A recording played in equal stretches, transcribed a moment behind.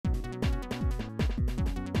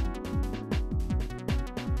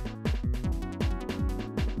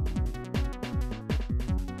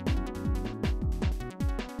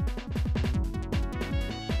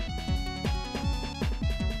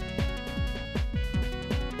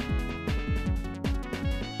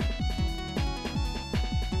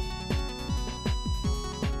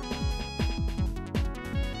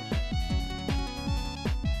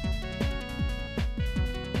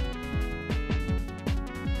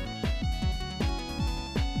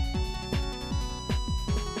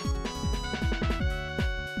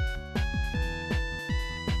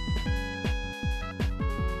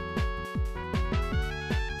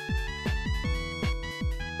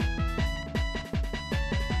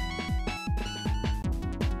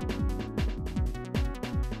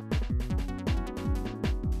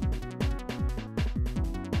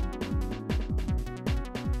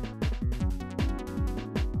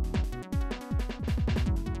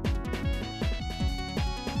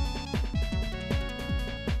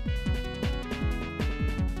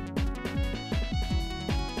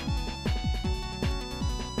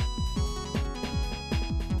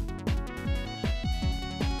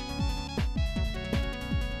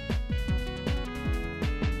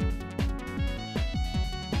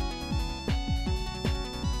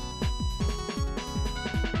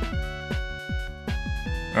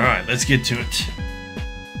Alright, let's get to it.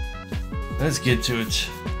 Let's get to it.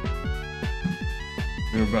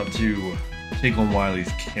 We're about to take on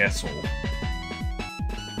Wily's castle.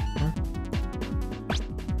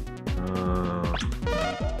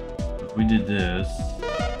 We did this.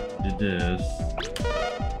 Did this.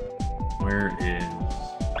 Where is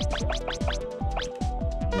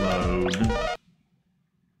load?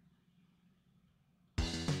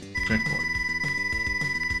 Checkpoint.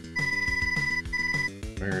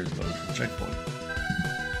 Where is load for checkpoint?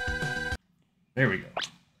 There we go.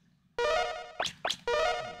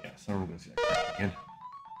 Yeah, someone goes that crap again.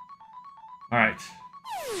 Alright.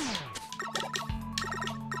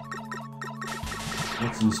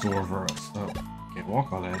 What's in store for us? Oh, can't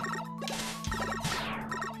walk on that.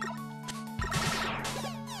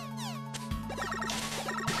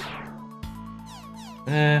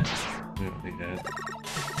 We don't need that.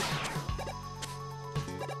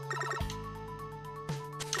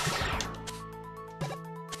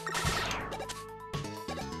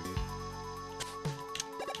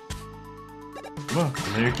 Come on,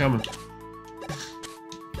 there you're coming.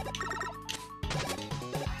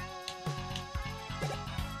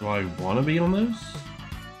 Do I want to be on those?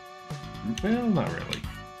 Well, not really.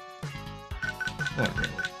 Not really.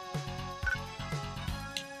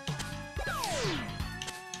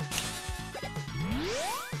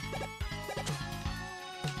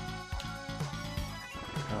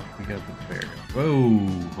 Oh, we gotta put the berry on.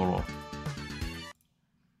 Whoa, hold on.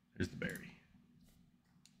 There's the berry.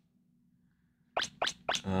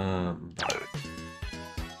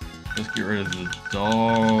 Let's get rid of the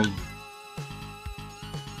dog.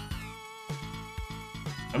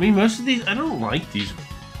 I mean, most of these, I don't like these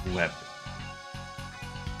weapons.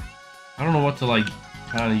 I don't know what to, like,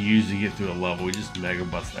 kind of use to get through a level. We just mega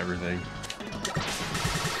bust everything.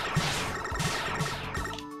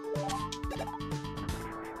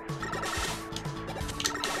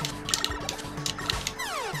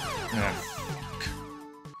 Ah, fuck.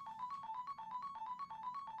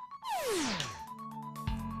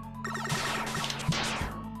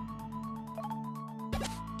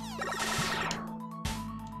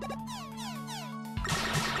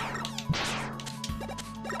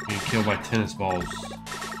 Get killed by tennis balls.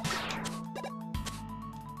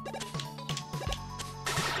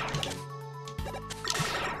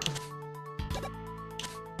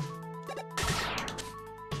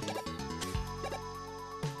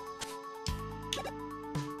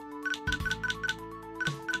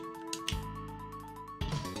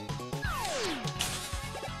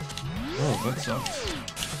 Oh, that sucks.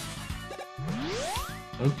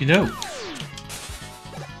 Okie doke.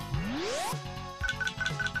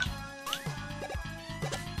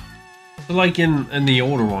 So like in the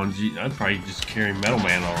older ones, I'd probably just carry Metal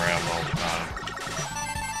Man around all the time.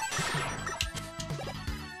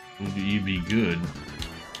 You'd be good.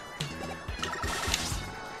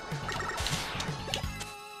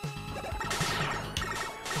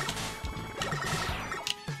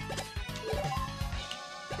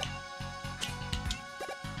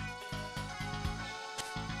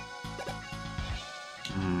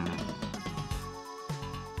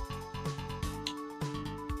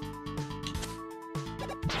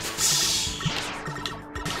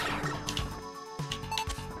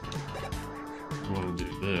 I want to do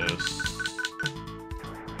this.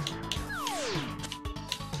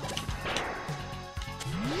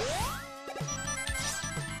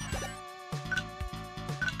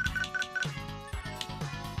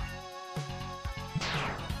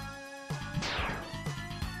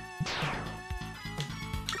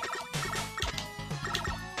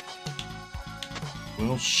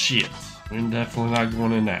 Well, shit. We're definitely not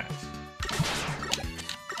going in that.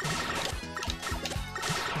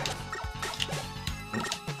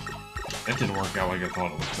 That didn't work out like I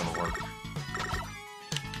thought it was gonna work.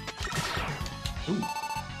 Ooh.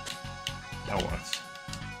 That was.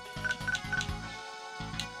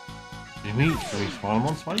 Can we spawn them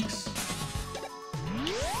on spikes?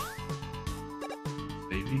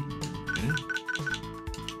 Baby. Okay.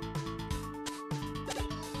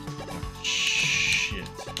 Oh, shit.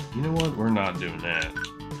 You know what? We're not doing that.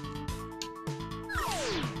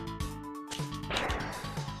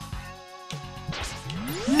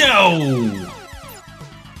 No!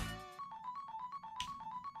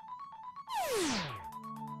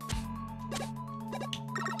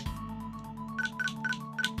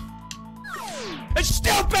 It's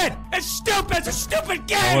stupid! It's stupid! It's a stupid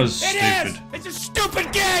game! That was stupid. It is! It's a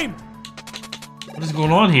stupid game! What is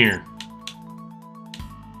going on here?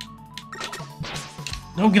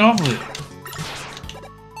 No, get off of it.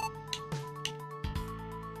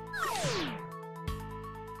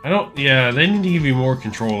 I don't... Yeah, they need to give you more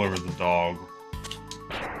control over the dog.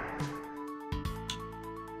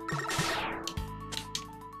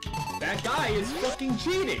 That guy is fucking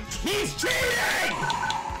cheating. He's cheating!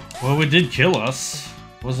 Well, it did kill us.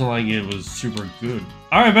 It wasn't like it was super good.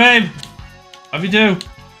 Alright, babe! Love you too.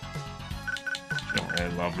 She don't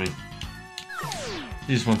really love me.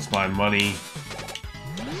 She just wants my money.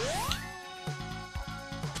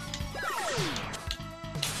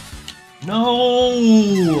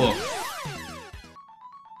 No!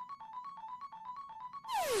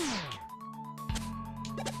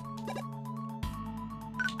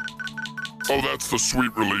 Oh, that's the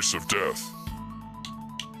sweet release of death.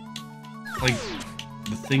 Like,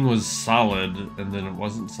 the thing was solid, and then it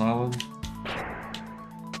wasn't solid.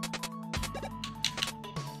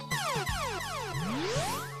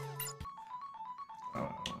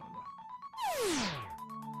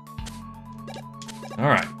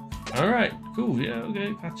 Alright. Alright. Cool. Yeah,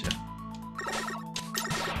 okay. Gotcha.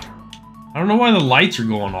 I don't know why the lights are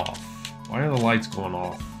going off. Why are the lights going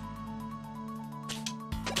off?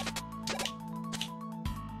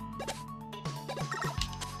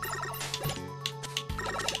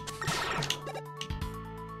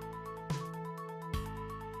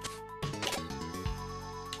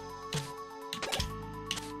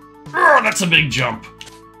 Oh, that's a big jump.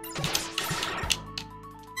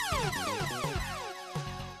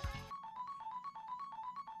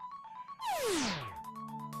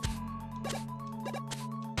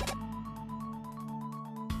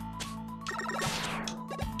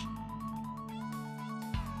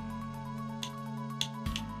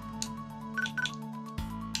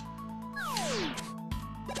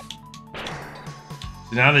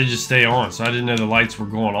 So now they just stay on, so I didn't know the lights were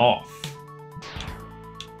going off.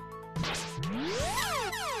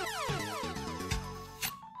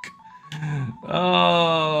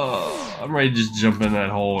 Oh, I'm ready to just jump in that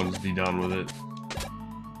hole and just be done with it.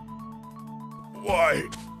 Why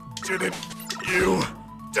didn't you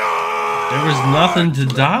dodge? There was nothing to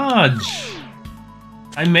dodge.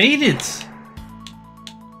 I made it.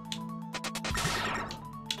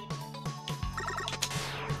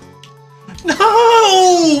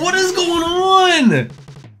 No! What is going on?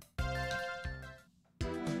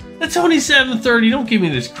 It's only 7:30. Don't give me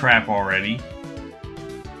this crap already.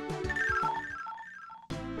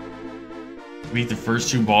 Beat the first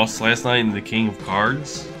two bosses last night in the King of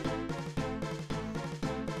Cards.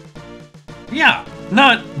 Yeah,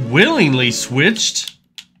 not willingly switched.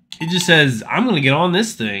 It just says, I'm gonna get on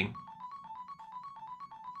this thing.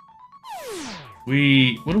 What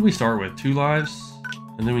did we start with? 2 lives?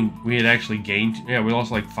 And then we had actually gained, yeah, we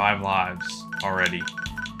lost like 5 lives already.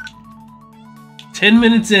 10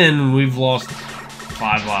 minutes in, we've lost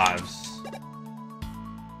 5 lives.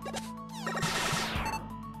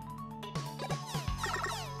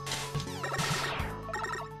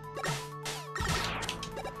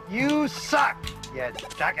 You suck, you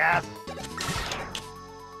jackass.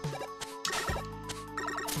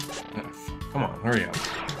 Come on, hurry up.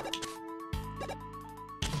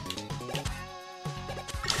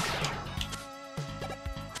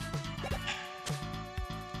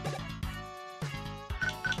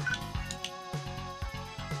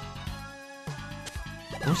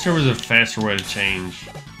 I wish there was a faster way to change.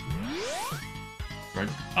 Right.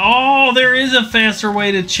 Oh, there is a faster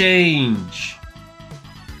way to change.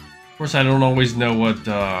 Of course, I don't always know what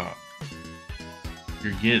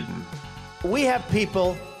you're getting. We have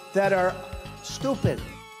people that are stupid.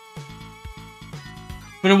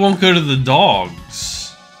 But it won't go to the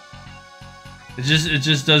dogs. It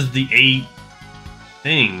just does the 8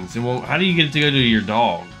 things. It won't. How do you get it to go to your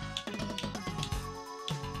dog?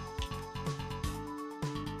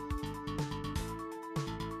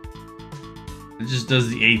 It just does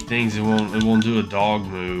the 8 things. It won't do a dog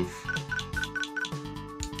move.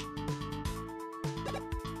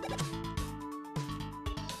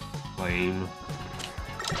 Lame.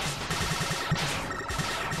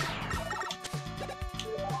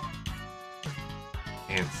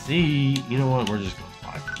 Can't see. You know what? We're just gonna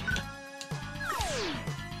fly from here.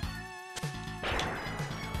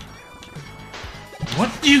 What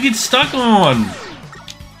did you get stuck on?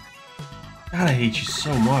 God, I hate you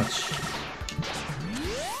so much.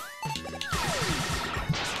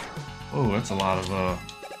 Oh, that's a lot of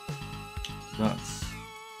nuts.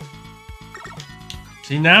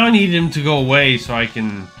 See, now I need him to go away so I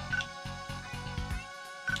can...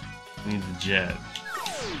 I need the jet.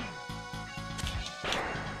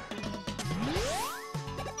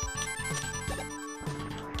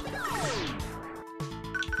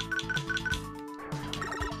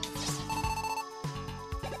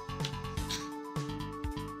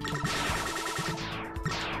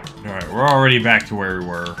 Alright, we're already back to where we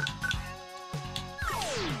were.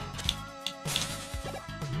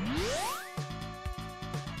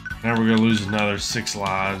 Now we're gonna lose another 6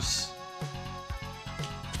 lives.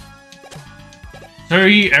 So are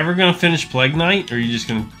you ever gonna finish Plague Knight, or are you just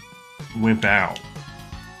gonna wimp out?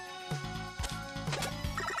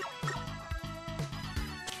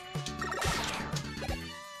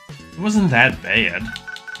 It wasn't that bad.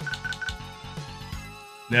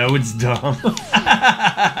 No, it's dumb.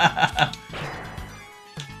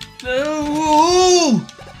 No!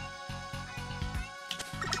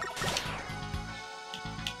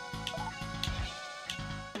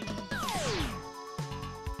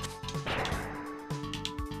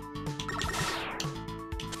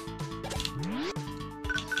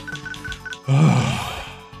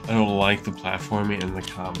 I don't like the platforming and the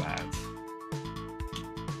combat.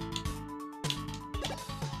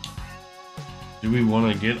 Do we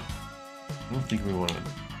want to get... I don't think we want to...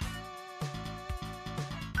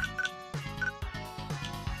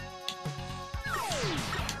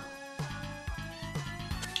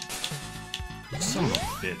 Son of a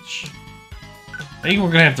bitch. I think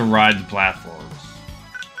we're gonna have to ride the platforms.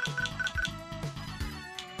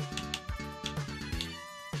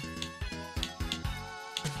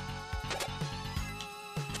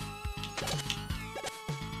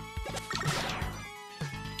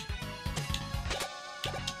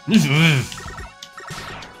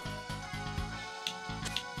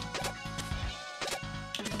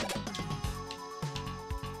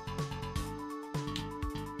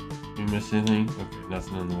 You miss anything? Okay,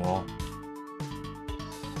 nothing in the wall.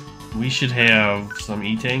 We should have some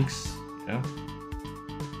E-tanks. Yeah.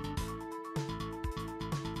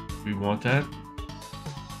 We want that.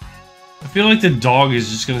 I feel like the dog is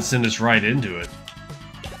just gonna send us right into it.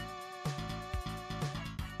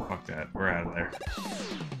 Fuck that. We're out of there.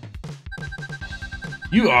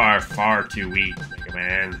 You are far too weak, Mega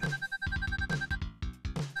Man.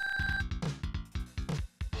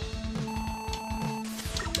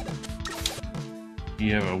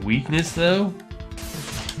 You have a weakness, though?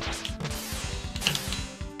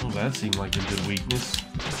 Oh, that seemed like a good weakness.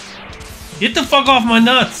 Get the fuck off my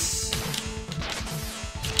nuts!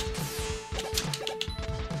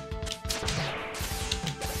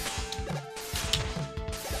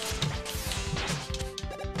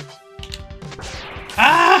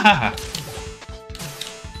 Ah!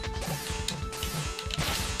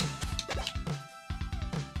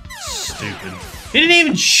 Stupid. He didn't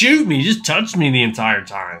even shoot me, he just touched me the entire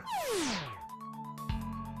time.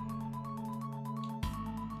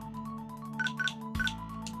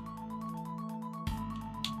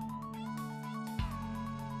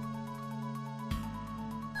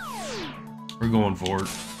 We're going for it.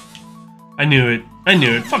 I knew it. I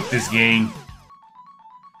knew it. Fuck this game.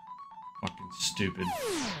 Fucking stupid.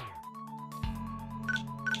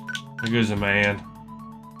 There goes a man.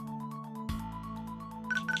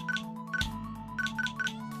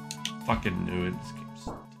 Fucking knew it. This game's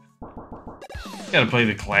so difficult. You gotta play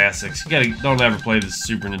the classics. You don't ever play the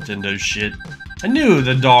Super Nintendo shit. I knew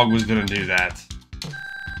the dog was gonna do that.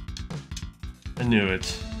 I knew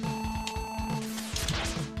it.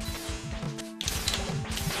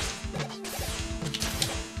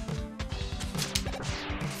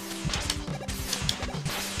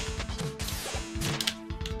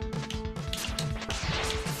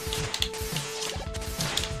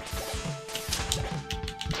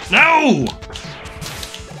 No!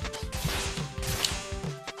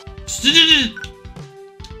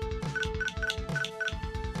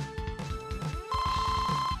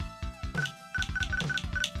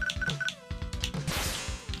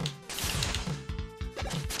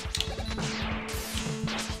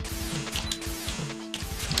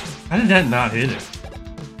 How did that not hit it?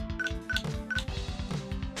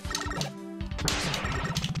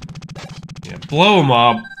 Yeah, blow him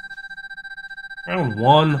up. Round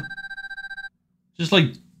 1. Just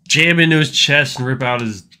like jam into his chest and rip out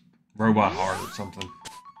his robot heart or something.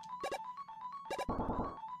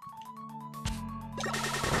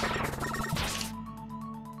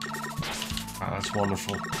 Wow, that's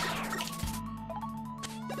wonderful.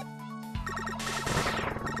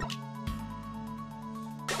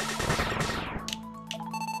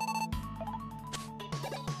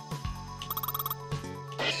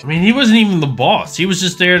 I mean, he wasn't even the boss. He was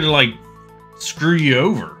just there to, like, screw you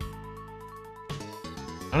over.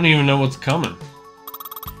 I don't even know what's coming.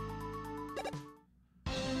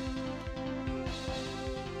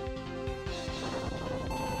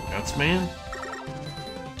 Guts Man?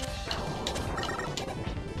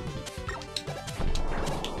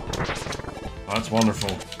 Oh, that's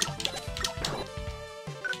wonderful.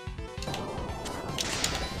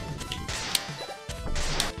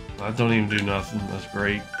 I don't even do nothing. That's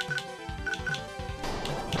great.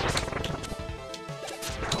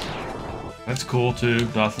 That's cool too.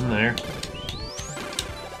 Nothing there.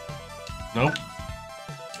 Nope.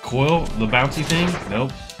 Coil, the bouncy thing?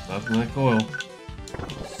 Nope. Nothing like coil.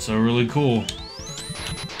 So really cool.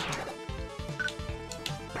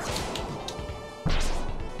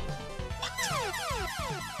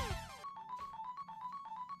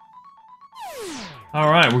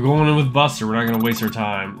 Alright, we're going in with Buster. We're not going to waste our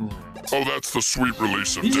time. Oh, that's the sweet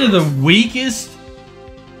release of These death. are the weakest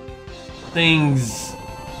things.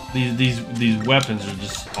 These weapons are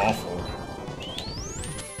just awful.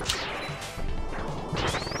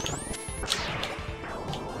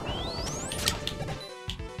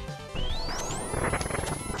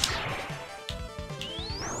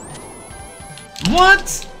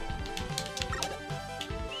 What?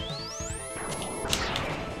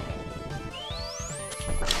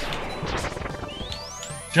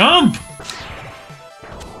 Jump!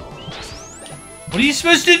 What are you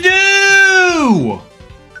supposed to do?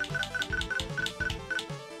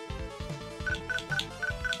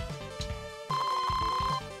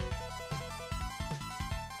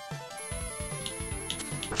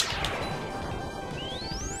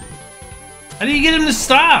 How do you get him to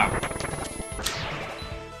stop?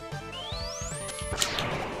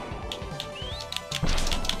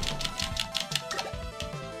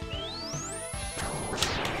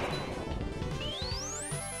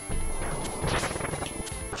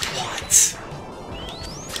 What?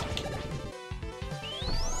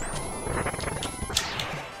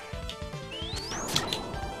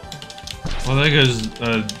 Well, there goes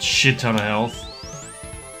a shit ton of health.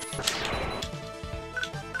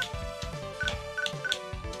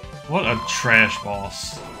 What a trash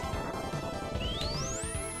boss.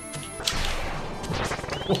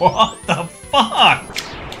 What the fuck?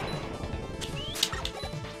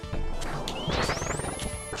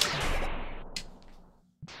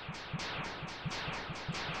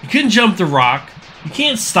 You couldn't jump the rock. You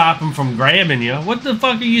can't stop him from grabbing you. What the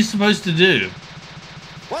fuck are you supposed to do?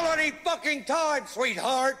 Quality fucking time,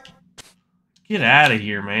 sweetheart. Get out of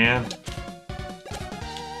here, man.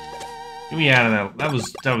 Get me out of that.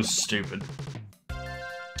 That was stupid.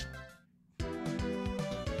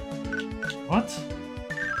 What?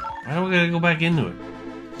 Why do we gotta go back into it?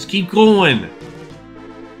 Just keep going.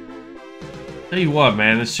 Tell you what,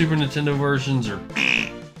 man, the Super Nintendo versions are.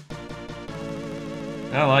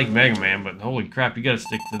 I like Mega Man, but holy crap, you gotta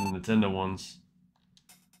stick to the Nintendo ones.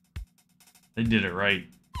 They did it right.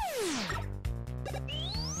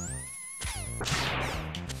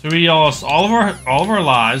 So we lost all of our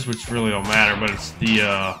lives, which really don't matter, but it's the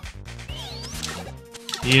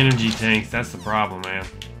energy tanks. That's the problem, man.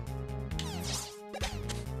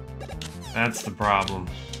 That's the problem.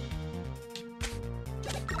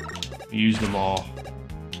 We used them all.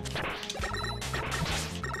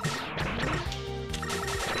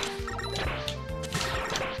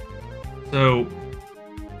 So,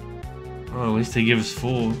 well, at least they give us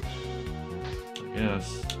full, I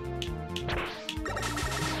guess.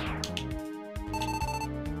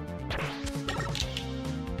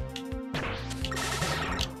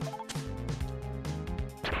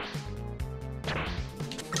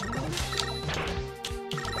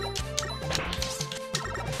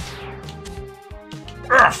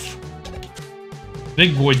 Urgh!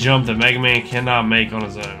 Big boy jump that Mega Man cannot make on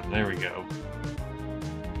his own. There we go.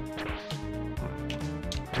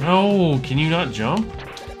 No, can you not jump?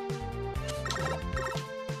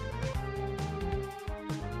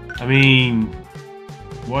 I mean,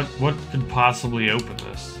 what could possibly open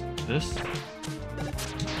this? This?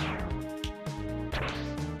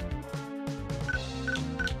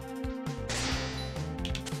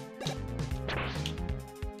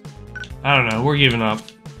 I don't know. We're giving up.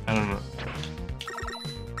 I don't know.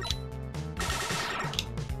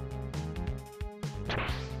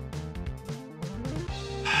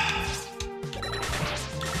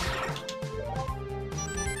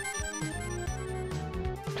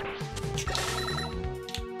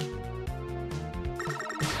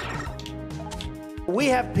 We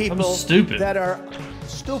have people stupid. that are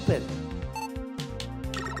stupid.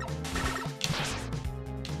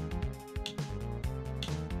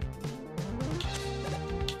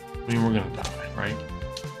 I mean, we're gonna die, right?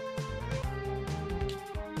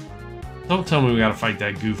 Don't tell me we gotta fight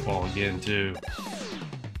that goofball again, too.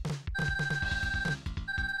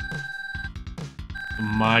 The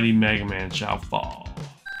mighty Mega Man shall fall.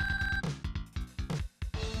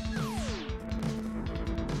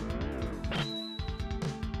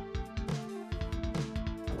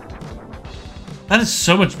 That is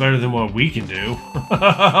so much better than what we can do.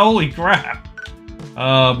 Holy crap.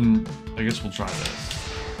 I guess we'll try this.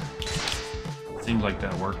 Seems like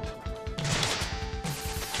that worked.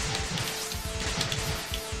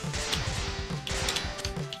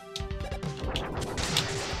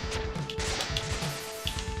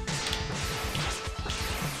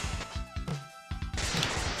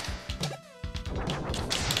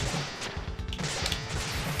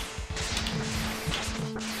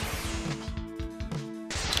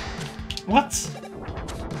 What?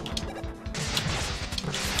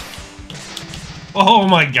 Oh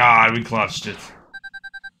my god, we clutched it.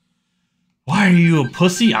 Why are you a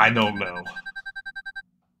pussy? I don't know.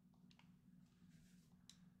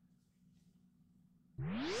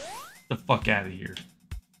 Get the fuck out of here.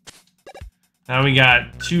 Now we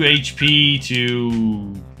got 2 HP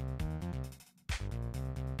to...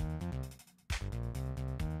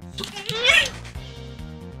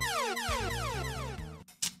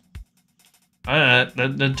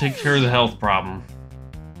 that takes care of the health problem.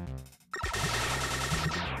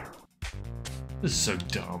 This is so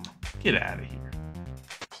dumb. Get out of here.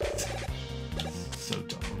 So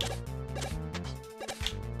dumb.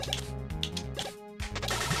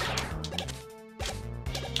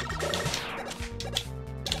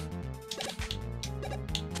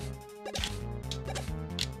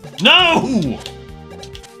 No!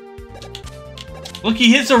 Look,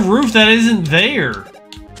 he hits a roof that isn't there.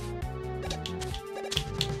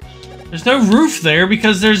 There's no roof there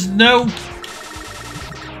because there's no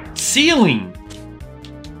ceiling.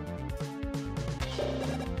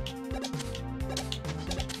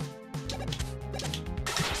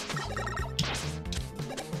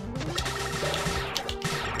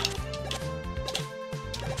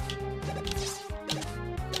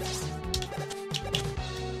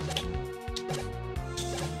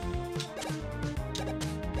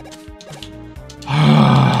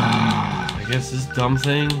 I guess this dumb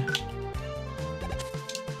thing.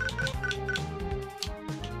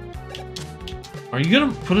 Are you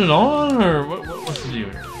gonna put it on, or what's the deal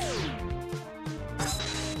here?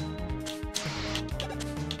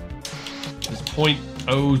 It's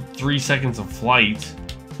 0.03 seconds of flight.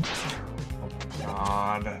 Oh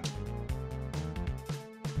god.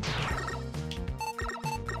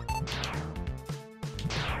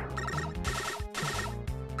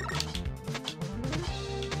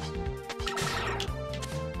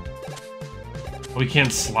 We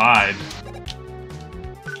can't slide.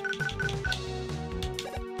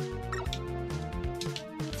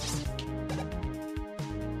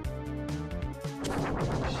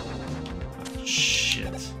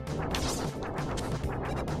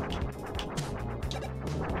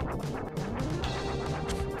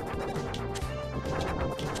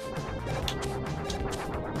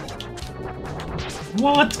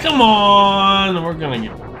 What? Come on! We're gonna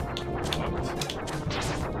get fucked.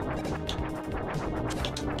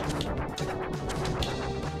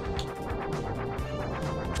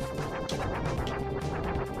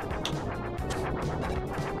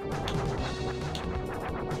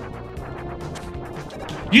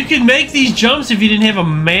 You could make these jumps if you didn't have a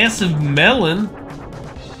massive melon.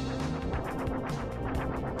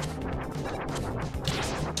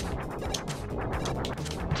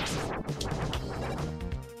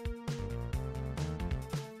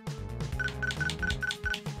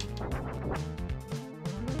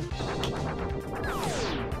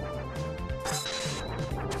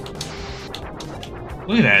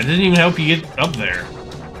 Look at that, it didn't even help you get up there.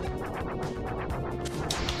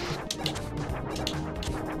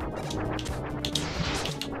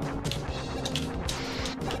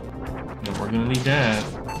 No, we're gonna need that.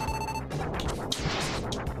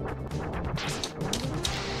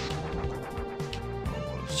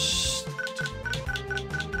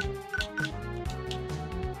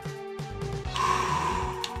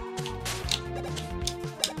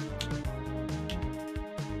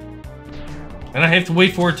 And I have to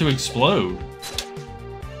wait for it to explode.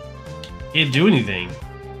 Can't do anything.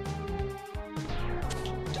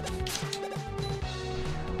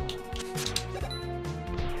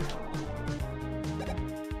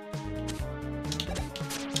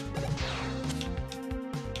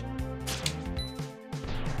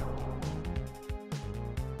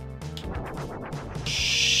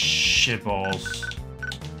 Shitballs.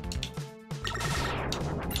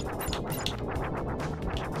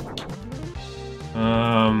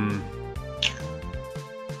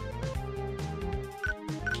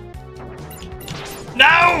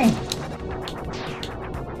 No!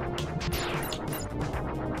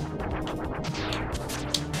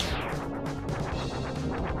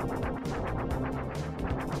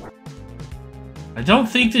 I don't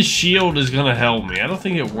think the shield is gonna help me. I don't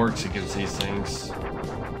think it works against these things.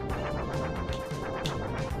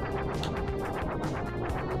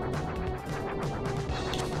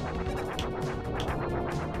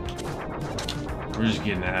 We're just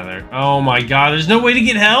getting out of there. Oh my god, there's no way to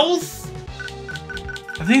get health?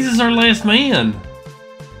 I think this is our last man.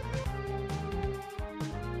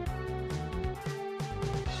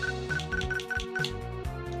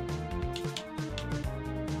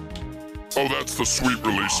 Oh, that's the sweet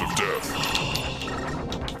release of death.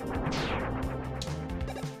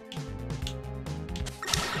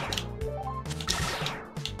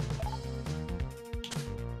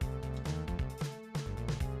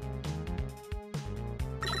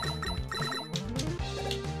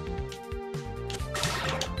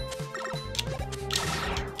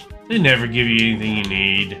 They never give you anything you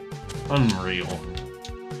need. Unreal.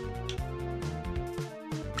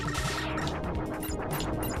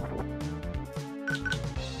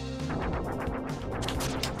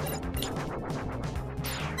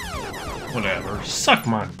 Whatever. Suck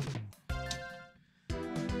my...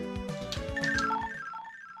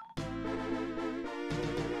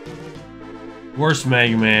 Worst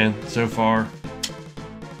Mega Man so far.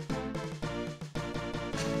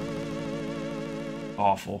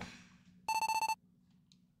 Awful.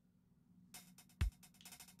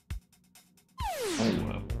 Oh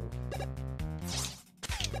well.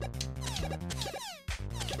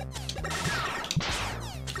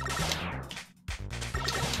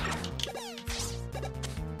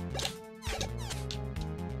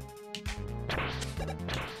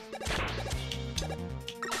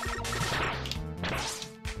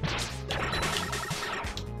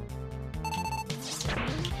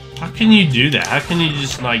 How can you do that? How can you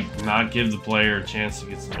just, like, not give the player a chance to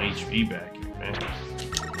get some HP back here, man?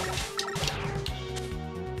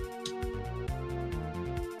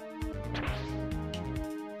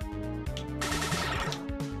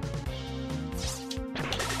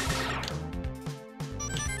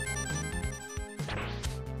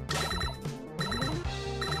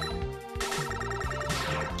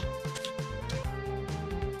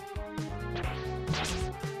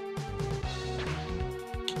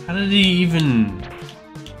 How did he even...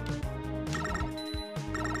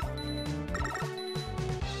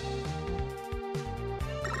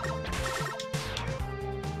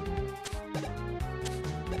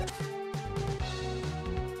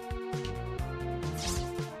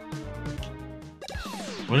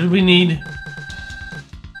 What did we need?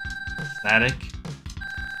 Static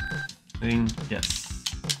thing? Yes.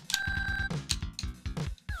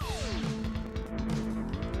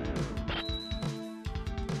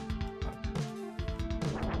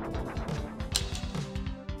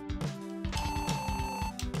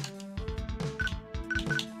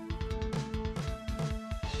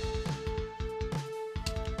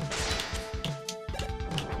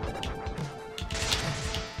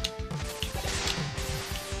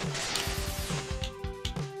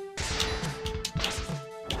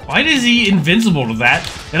 Why is he invincible to that?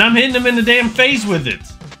 And I'm hitting him in the damn face with it.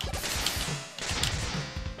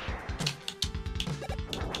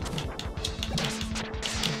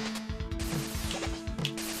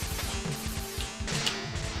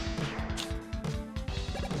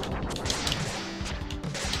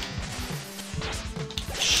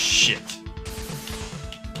 Shit.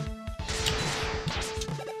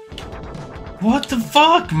 What the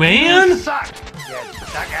fuck, man? You suck, you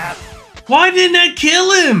sucker. Why didn't that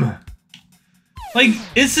kill him? Like,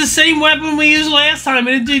 it's the same weapon we used last time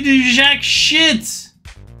and it didn't do jack shit.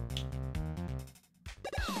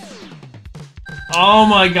 Oh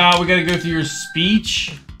my god, we gotta go through your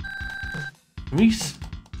speech. Can we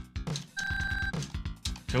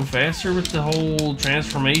go faster with the whole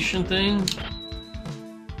transformation thing?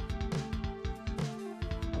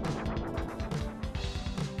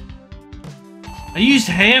 I used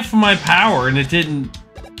half of my power and it didn't...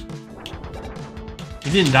 He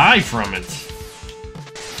didn't die from it.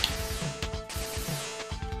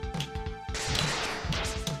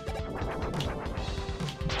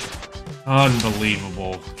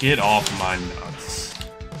 Unbelievable. Get off my nuts,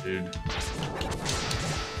 dude.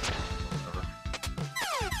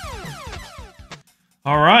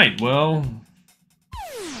 Alright, well,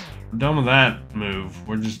 we're done with that move.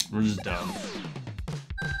 We're just done.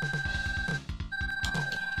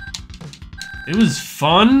 It was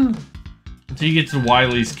fun until you get to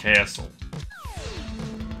Wily's castle.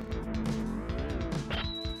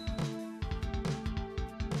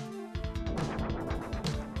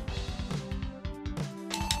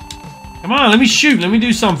 Come on, let me shoot. Let me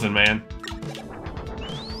do something, man.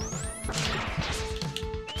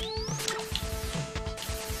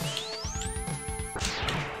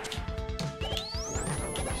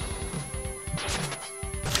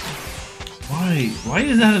 Why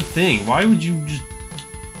is that a thing? Why would you just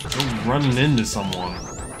go running into someone?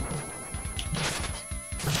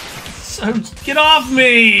 so... Get off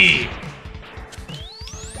me!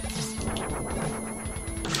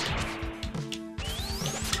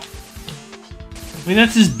 I mean,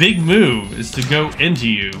 that's his big move, is to go into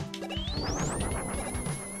you.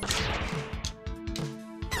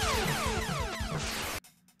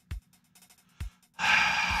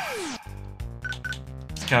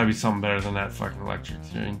 It's gotta be something better than that fucking electric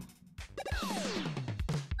thing.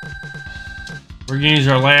 We're gonna use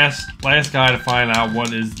our last guy to find out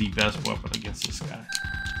what is the best weapon against this guy.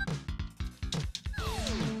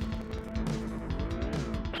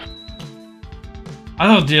 I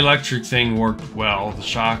thought the electric thing worked well, the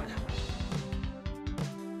shock.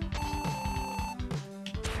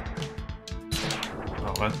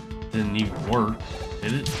 Oh, that didn't even work,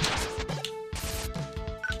 did it?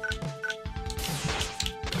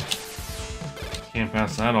 Can't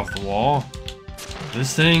bounce that off the wall.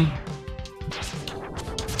 This thing?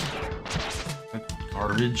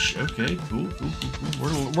 Garbage. Okay, cool.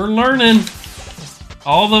 We're learning.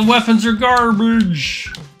 All the weapons are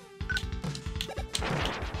garbage.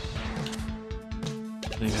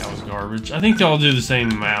 I think that was garbage. I think they all do the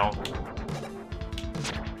same amount.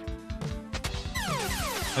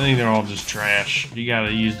 I think they're all just trash. You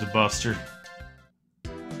gotta use the buster. I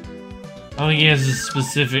don't think he has a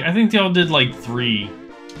specific... I think they all did like 3.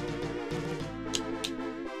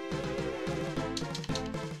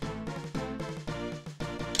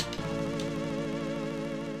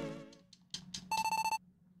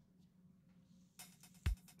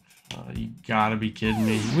 You gotta be kidding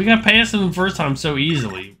me. We got past him the first time so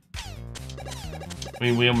easily. I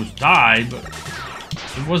mean, we almost died, but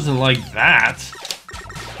it wasn't like that.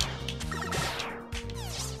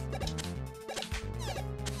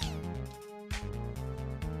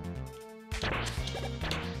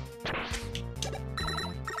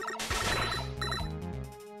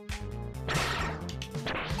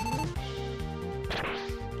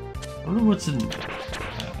 I don't know what's in...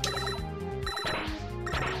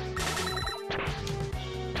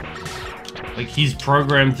 Like, he's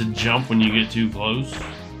programmed to jump when you get too close.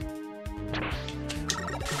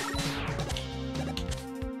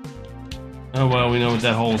 Oh well, we know what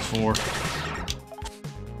that hole's for.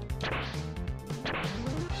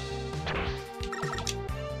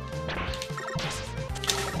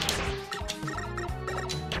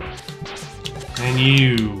 And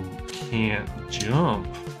you can't jump.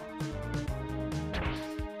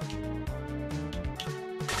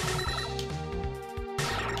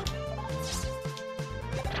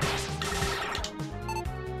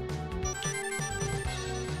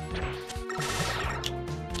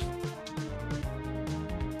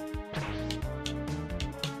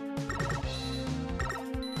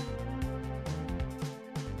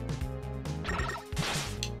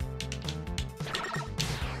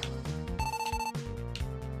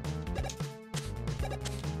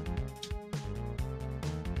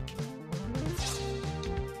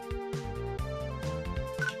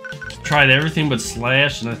 Tried everything but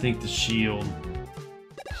slash, and I think the shield.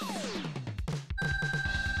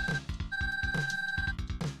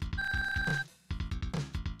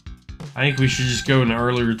 I think we should just go into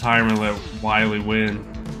early retirement and let Wily win.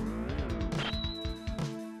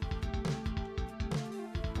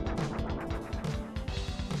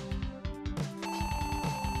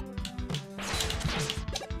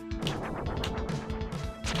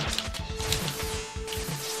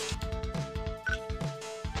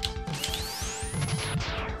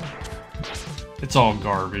 It's all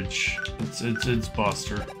garbage. It's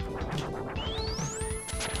Buster.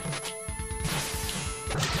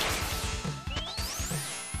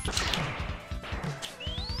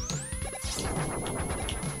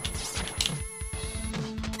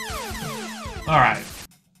 All right. Of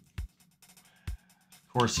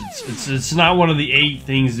course, it's not one of the 8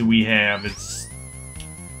 things that we have. It's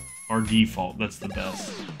our default. That's the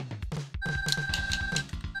best.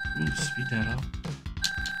 Let me speed that up.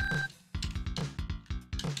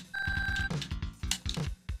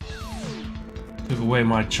 Took away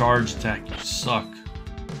my charge attack, you suck.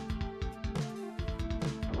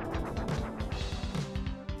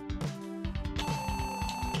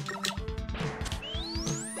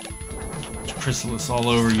 Chrysalis all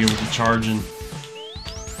over you with the charging.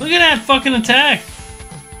 Look at that fucking attack!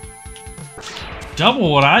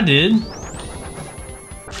 Double what I did.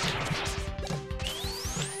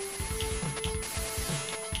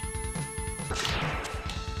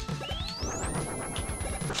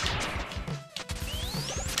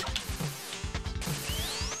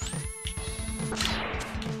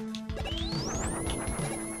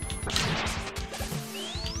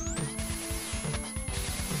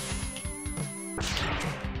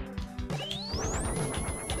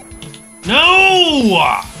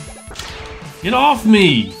 No! Get off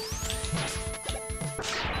me!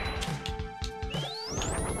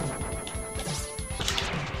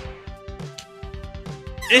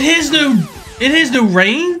 It has no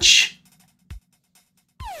range?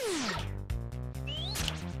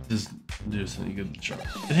 Just do something good to try.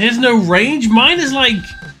 It has no range? Mine is like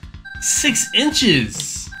 6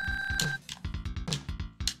 inches.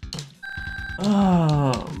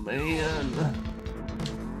 Oh man.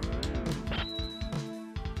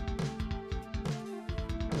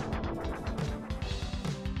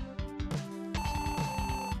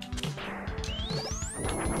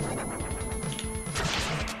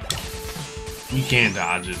 You can't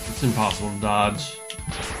dodge it. It's impossible to dodge.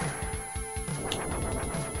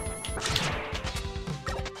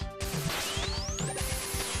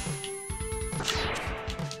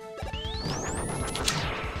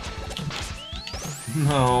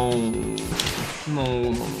 No.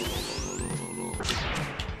 No.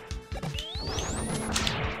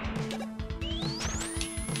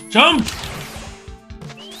 Jump!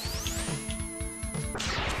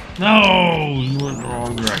 No! You went in the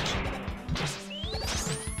wrong direction.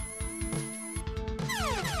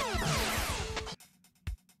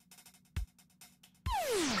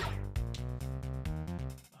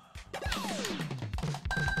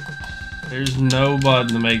 There's no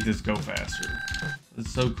button to make this go faster.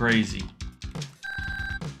 It's so crazy.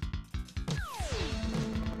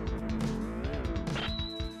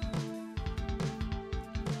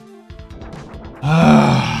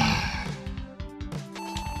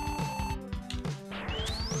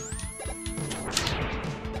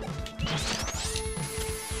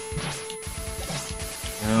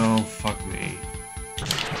 Oh, fuck me.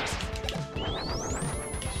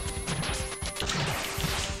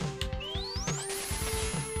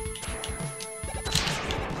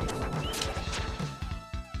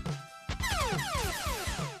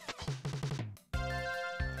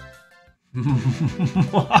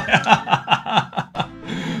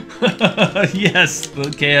 Yes, the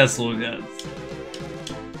castle, yes.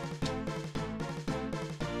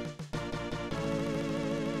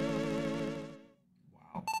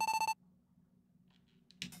 Wow.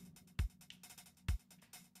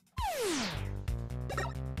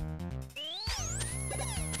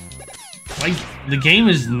 Like, the game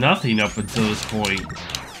is nothing up until this point.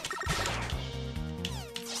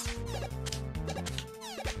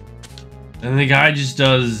 And the guy just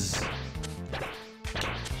does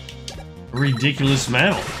a ridiculous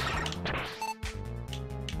amount.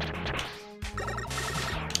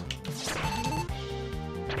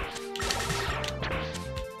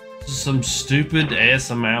 Some stupid ass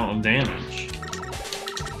amount of damage.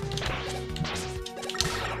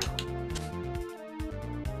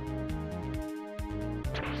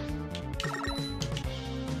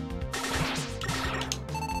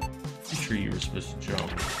 I'm sure you were supposed to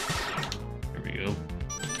jump. There we go.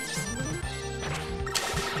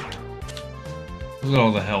 Look at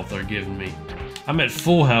all the health they're giving me. I'm at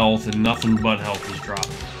full health and nothing but health is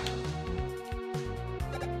dropping.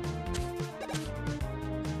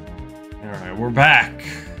 Alright, we're back.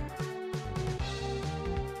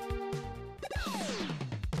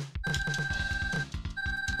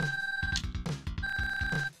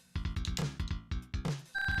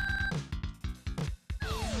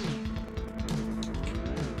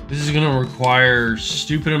 This is gonna require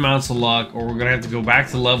stupid amounts of luck, or we're gonna have to go back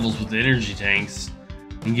to levels with energy tanks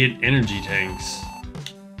and get energy tanks.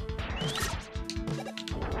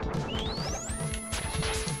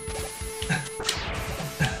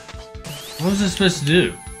 What was I supposed to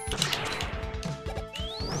do?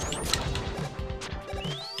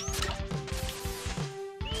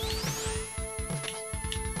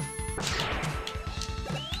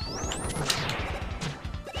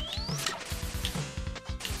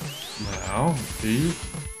 Now, dude.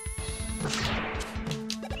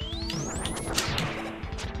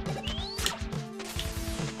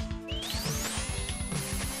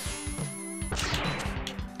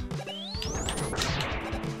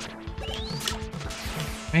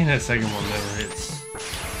 Man, that second one never hits.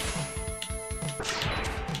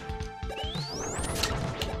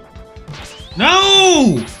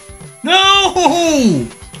 No! No!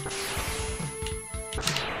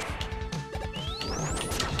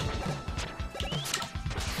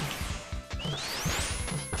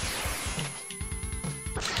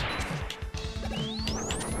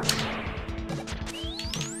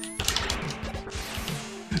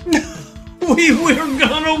 We were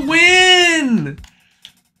gonna win!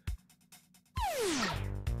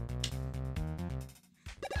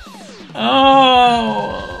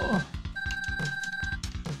 Oh!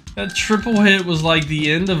 That triple hit was like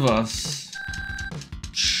the end of us.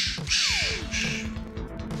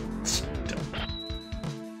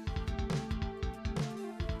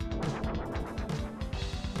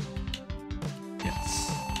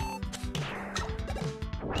 Yes.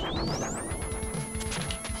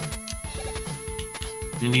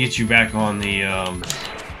 Need to get you back on the, I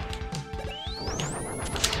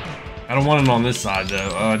don't want it on this side,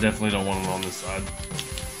 though. I definitely don't want it on this side.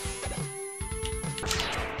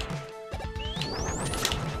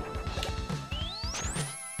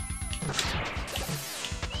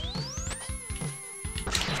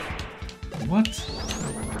 What?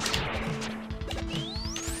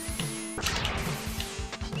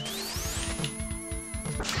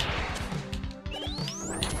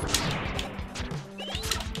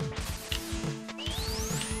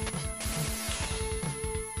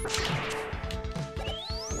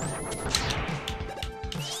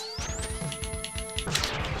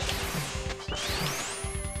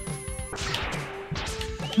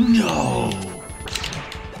 No!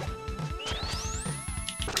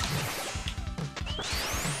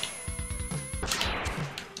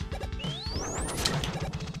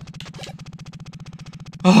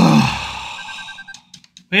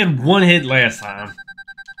 We had one hit last time.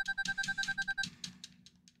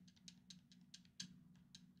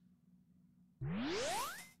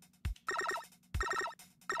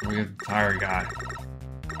 We got the tire guy.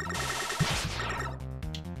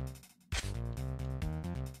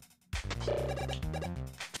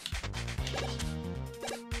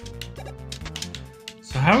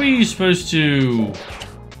 So how are you supposed to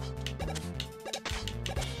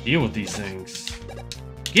deal with these things?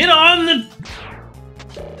 Get on the...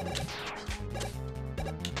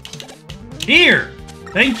 Here!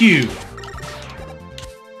 Thank you!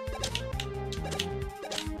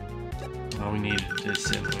 Oh, we needed this,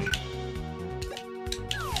 didn't we?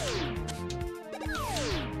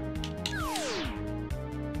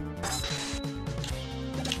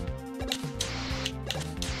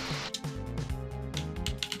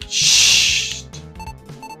 Shh!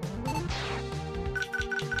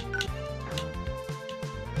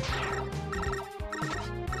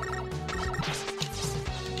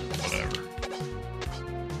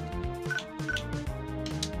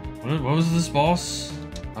 Whatever. What was this boss?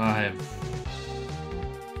 I have...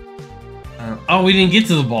 oh, we didn't get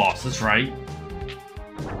to the boss. That's right.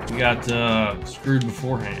 We got screwed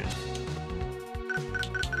beforehand.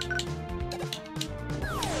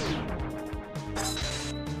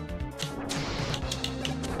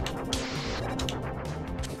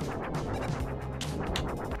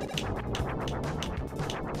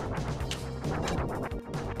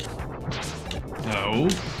 No.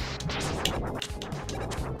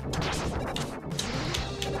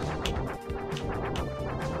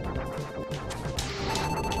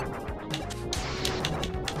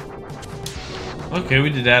 Okay, we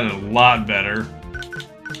did that a lot better.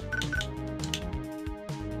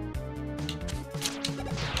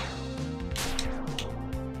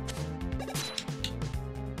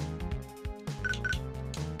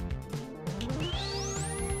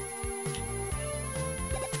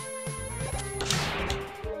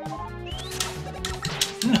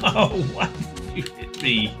 No, why did you hit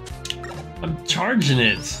me? I'm charging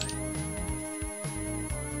it.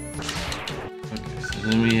 Okay, so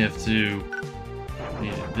then we have to...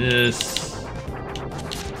 Needed this.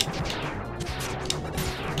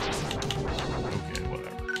 Okay,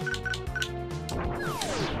 whatever.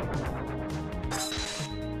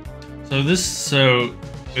 So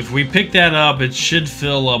if we pick that up, it should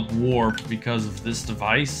fill up warp because of this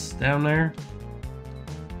device down there.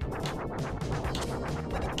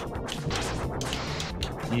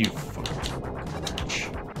 You fucking bitch.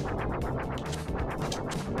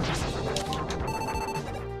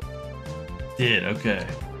 Did, okay.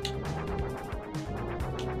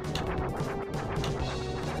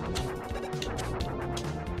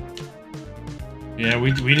 Yeah,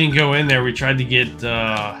 we didn't go in there. We tried to get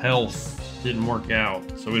health. Didn't work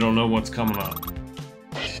out. So we don't know what's coming up.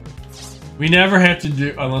 We never have to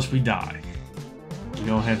do, unless we die. We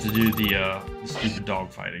don't have to do the stupid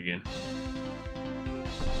dog fight again.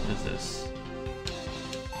 What is this?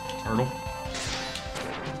 Turtle?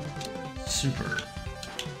 Super.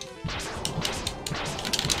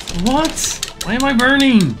 What? Why am I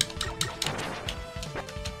burning?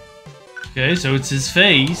 Okay, so it's his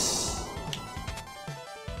face.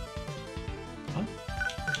 What?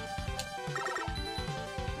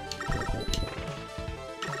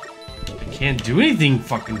 I can't do anything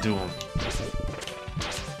fucking to him.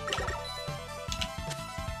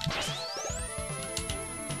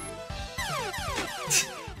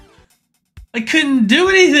 I couldn't couldn't do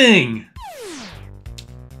anything.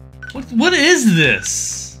 What is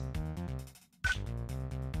this?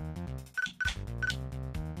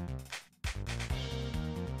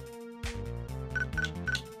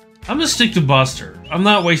 I'm gonna stick to Buster. I'm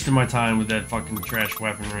not wasting my time with that fucking trash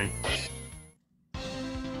weaponry.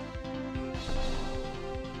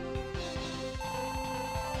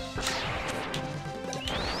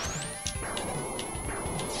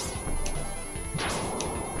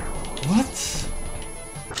 What?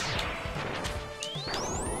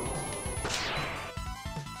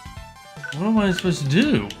 What am I supposed to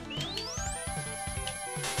do?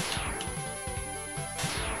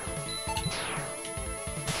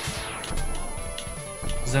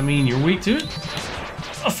 Does that mean you're weak to it?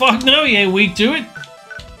 Oh fuck no, you ain't weak to it!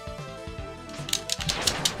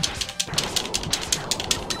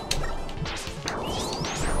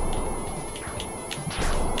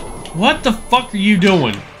 What the fuck are you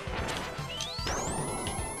doing?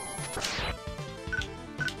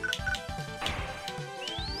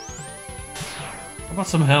 How about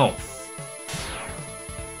some health?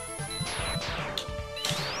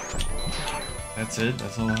 That's it?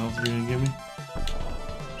 That's all the health you're gonna give me?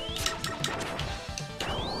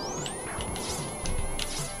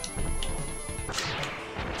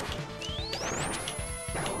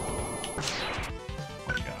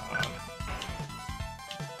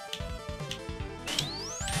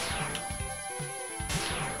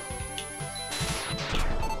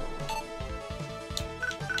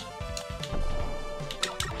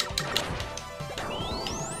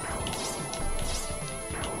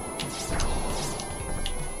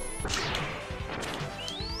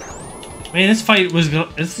 Man, this fight was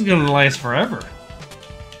this is gonna last forever.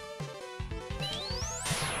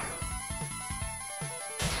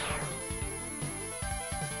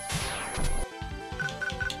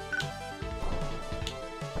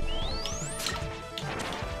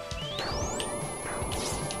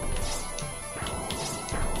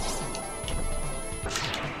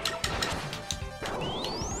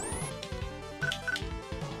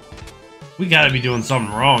 We gotta be doing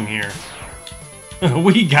something wrong here.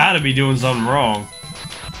 We gotta be doing something wrong.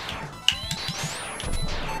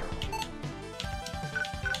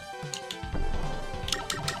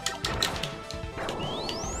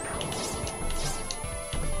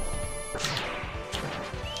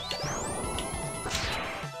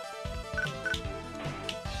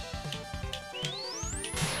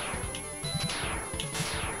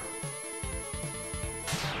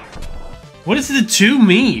 What does the 2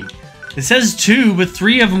 mean? It says 2, but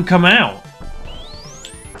 3 of them come out.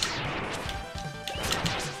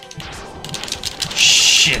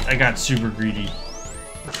 Shit, I got super greedy.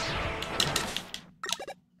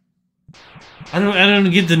 I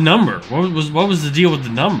don't get the number. What was the deal with the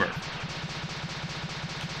number?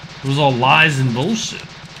 It was all lies and bullshit.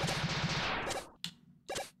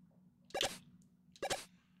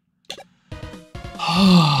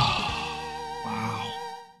 Wow.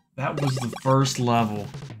 That was the first level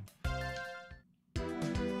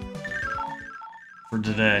for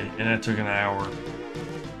today, and that took an hour.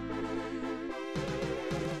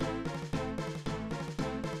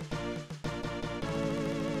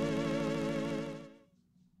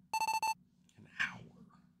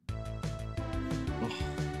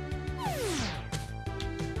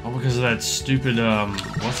 All because of that stupid,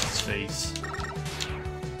 what's its face?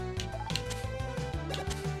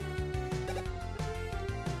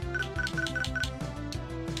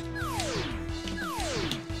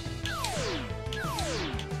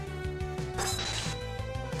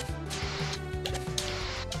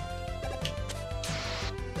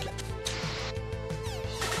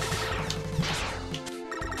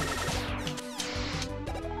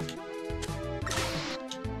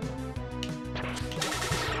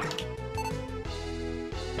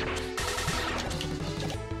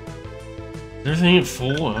 Everything at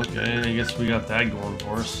full? Okay, I guess we got that going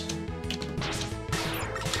for us.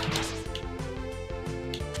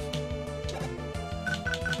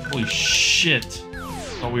 Holy shit.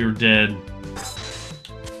 Thought we were dead.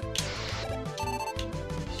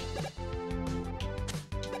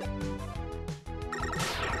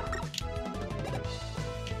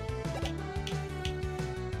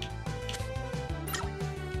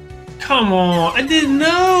 Come on, I didn't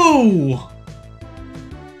know!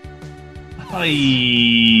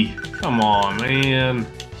 Hey, come on, man.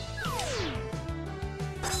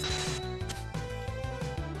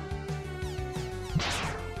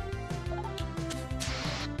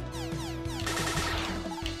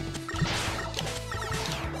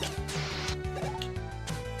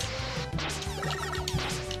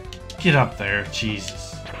 Get up there,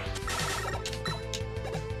 Jesus.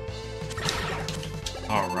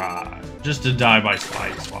 Alright. Just to die by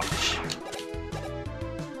spikes, watch.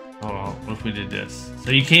 Oh, well, what if we did this?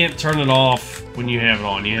 So you can't turn it off when you have it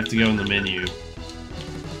on. You have to go in the menu.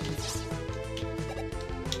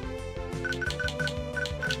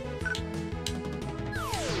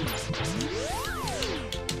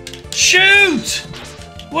 Shoot!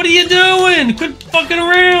 What are you doing? Quit fucking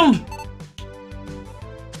around!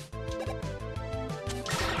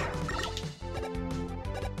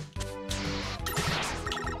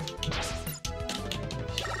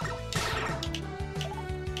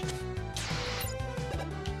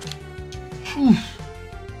 Whew.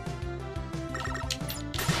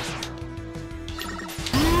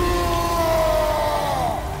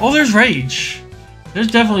 Oh, there's rage. There's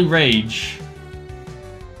definitely rage.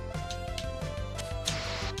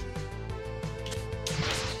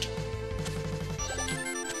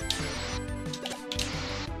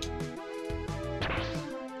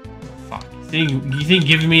 Fuck. You think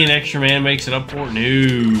giving me an extra man makes it up for it?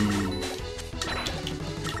 No.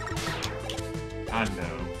 God, no.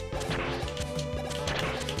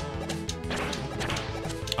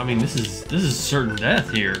 I mean, this is certain death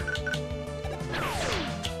here.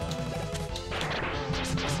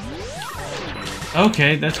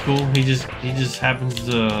 Okay, that's cool. He just happens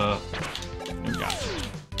to. Gotcha.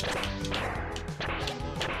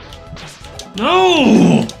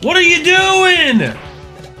 No! What are you doing?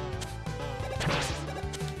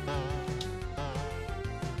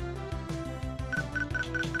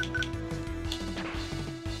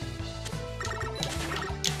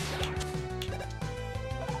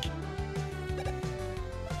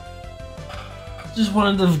 Just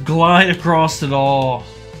wanted to glide across it all.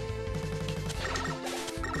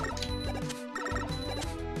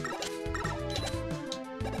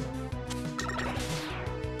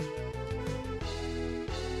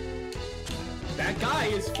 That guy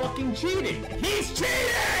is fucking cheating! He's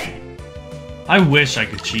cheating! I wish I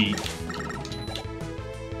could cheat.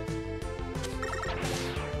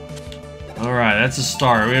 Alright, that's a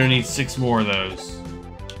start. We don't need 6 more of those.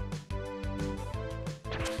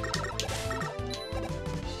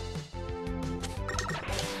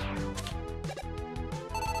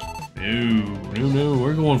 No,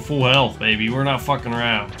 we're going full health, baby. We're not fucking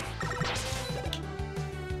around.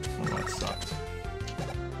 Oh, that sucked.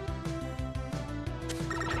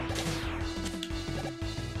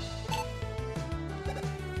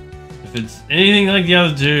 If it's anything like the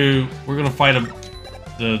other two, we're gonna fight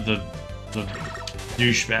the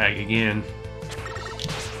douchebag again.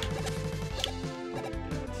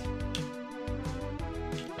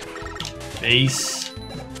 Base.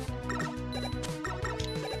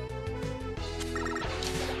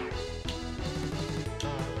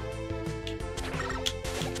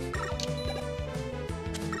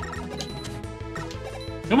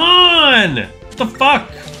 Come on! What the fuck?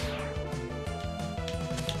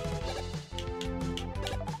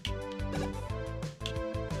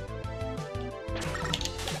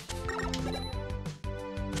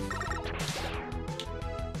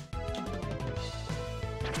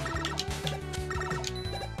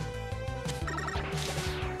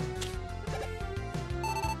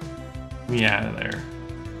 Get me out of there.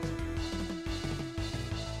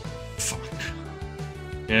 Fuck.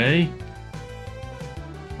 Okay.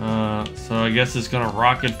 So I guess it's gonna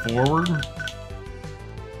rocket forward.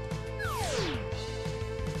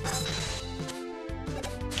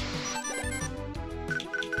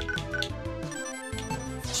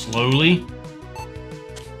 Slowly.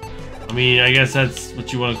 I mean, I guess that's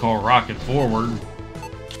what you want to call rocket forward.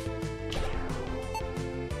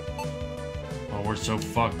 Oh, we're so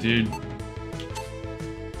fucked, dude.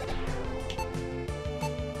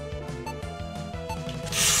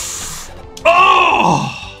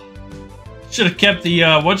 Oh! Should have kept the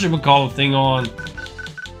whatchamacallit thing on.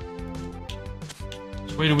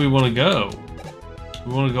 Which way do we want to go? Do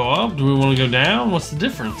we want to go up? Do we want to go down? What's the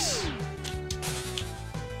difference?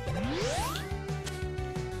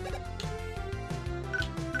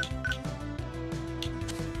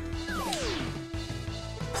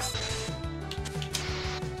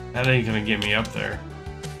 That ain't gonna get me up there.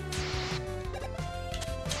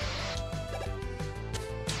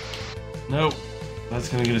 Nope. That's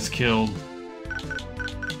gonna get us killed.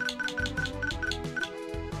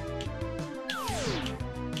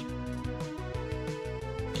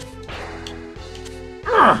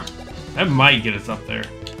 That might get us up there.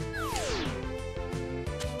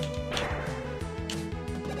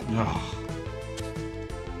 Oh.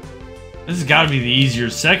 This has got to be the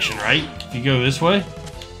easier section, right? If you go this way.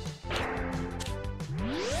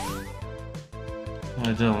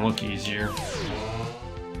 It doesn't look easier.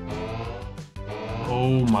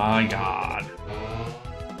 Oh my god.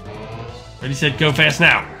 Ready, set, go, fast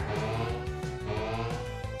now.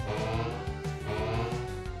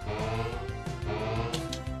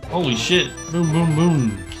 Holy shit. Boom, boom,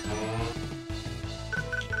 boom.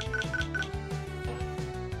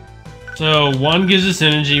 So, one gives us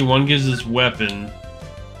energy, one gives us weapon. I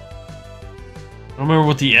don't remember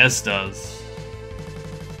what the S does.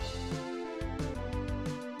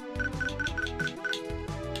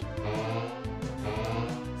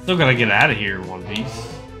 Still gotta get out of here in one piece.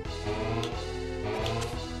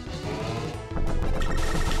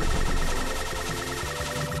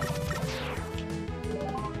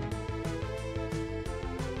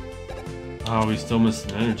 Oh, we still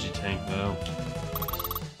missed an energy tank though.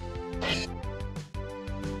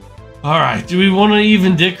 Alright, do we want to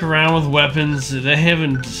even dick around with weapons? They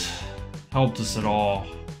haven't helped us at all.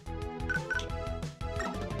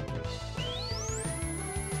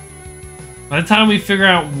 By the time we figure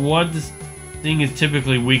out what this thing is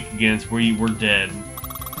typically weak against, we're dead.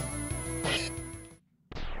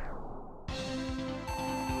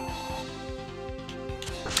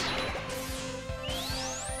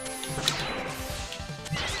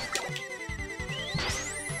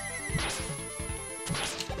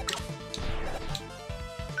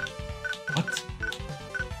 What?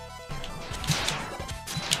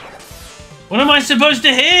 What am I supposed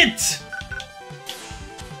to hit?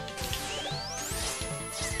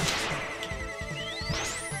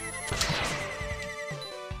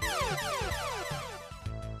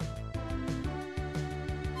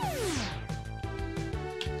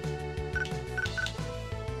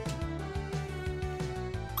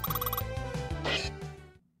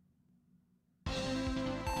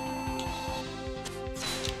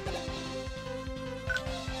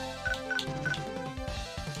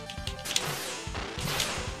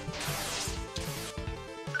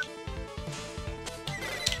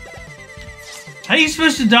 How are you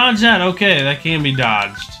supposed to dodge that? Okay, that can be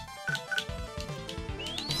dodged.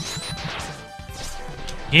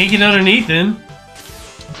 Can't get underneath him.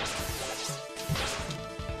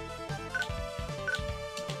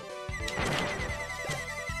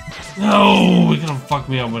 No, he's gonna fuck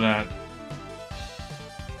me up with that.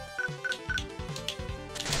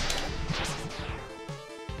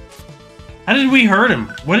 How did we hurt him?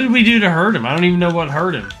 What did we do to hurt him? I don't even know what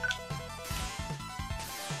hurt him.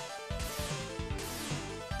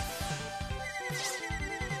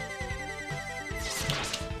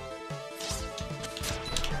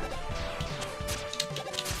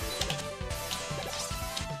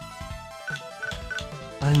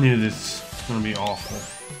 I knew this was gonna be awful.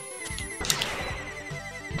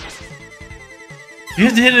 You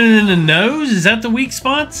have to hit it in the nose? Is that the weak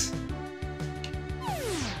spots?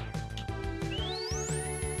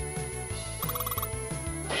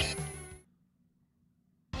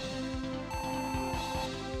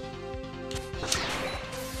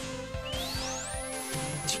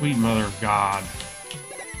 Sweet mother of God.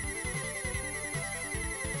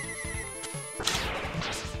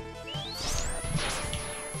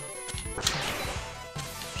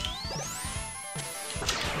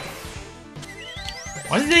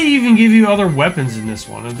 Why did they even give you other weapons in this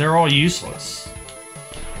one? They're all useless.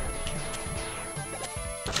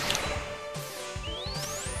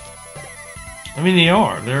 I mean, they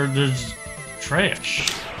are. They're just trash.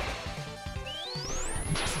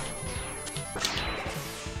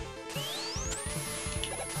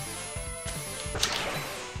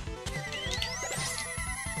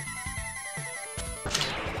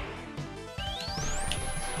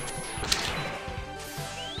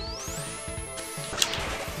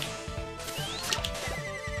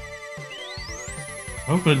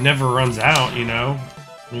 Hope it never runs out, you know?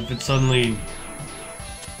 If it suddenly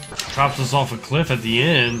drops us off a cliff at the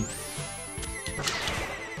end.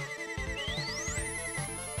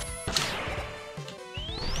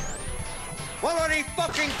 Quality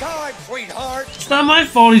fucking time, sweetheart! It's not my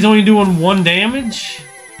fault he's only doing 1 damage.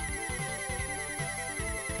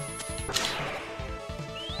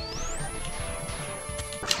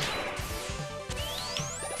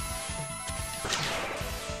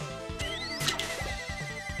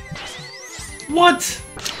 What?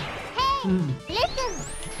 Hey, listen.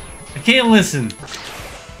 I can't listen.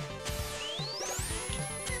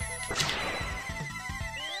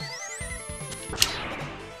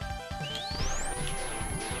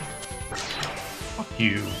 Fuck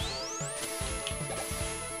you.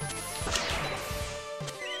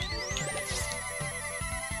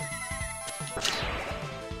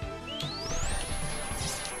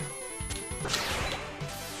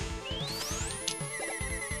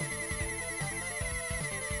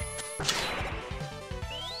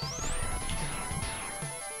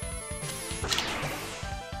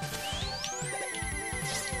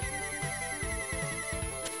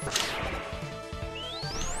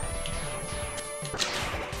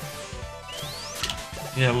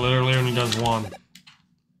 Yeah, literally only does one.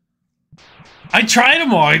 I tried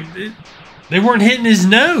them all. They weren't hitting his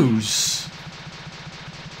nose.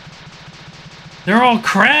 They're all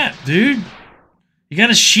crap, dude. You got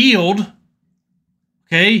a shield.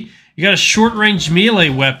 Okay. You got a short-range melee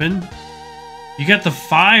weapon. You got the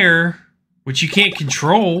fire, which you can't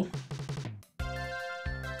control.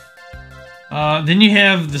 Then you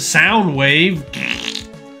have the sound wave.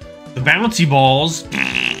 The bouncy balls.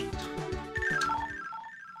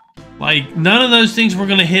 Like, none of those things were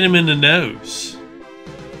going to hit him in the nose.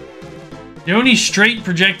 The only straight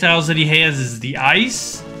projectiles that he has is the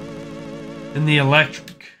ice and the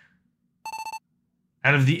electric.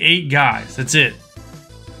 Out of the 8 guys, that's it.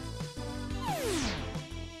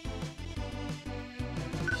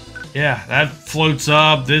 Yeah, that floats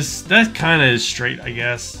up. That kind of is straight, I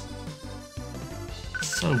guess.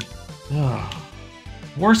 So,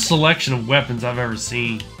 worst selection of weapons I've ever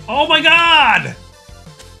seen. Oh my god!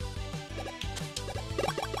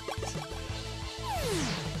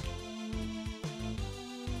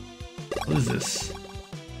 What is this?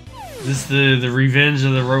 Is this the revenge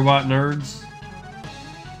of the robot nerds?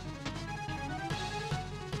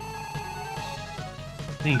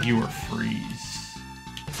 I think you were Freeze.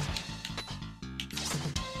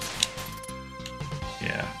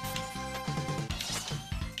 Yeah.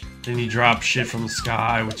 Then you drop shit from the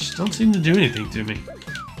sky, which don't seem to do anything to me.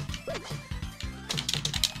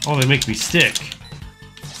 Oh, they make me stick.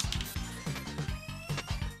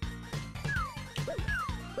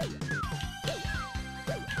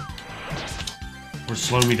 Or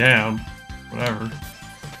slow me down. Whatever.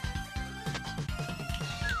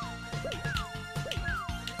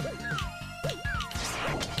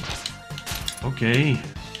 Okay.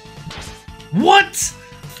 What?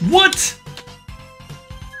 What?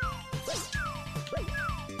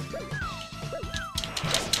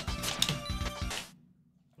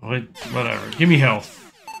 Whatever. Give me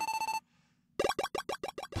health.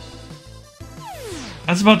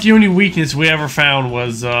 That's about the only weakness we ever found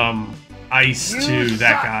was ice to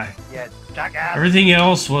that guy. Everything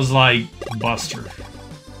else was like Buster.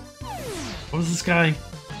 What was this guy?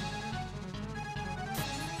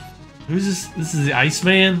 Who's this? This is the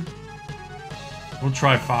Iceman? We'll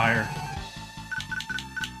try fire.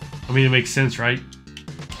 I mean, it makes sense, right?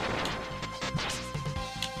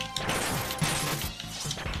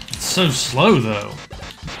 It's so slow, though.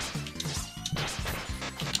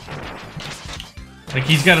 Like,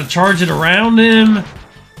 he's got to charge it around him.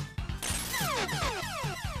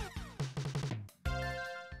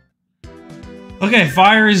 Okay,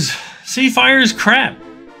 fire is... See, fire is crap.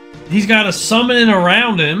 He's got to summon it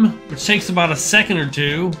around him, which takes about a second or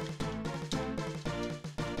two.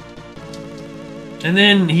 And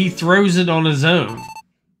then he throws it on his own.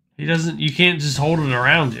 He doesn't... You can't just hold it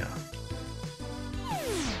around you.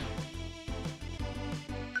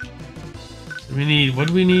 We need... What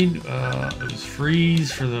do we need? It was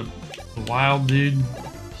Freeze for the wild dude.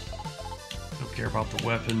 Don't care about the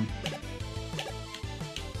weapon.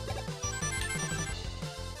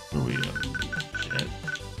 Where are we at? Shit.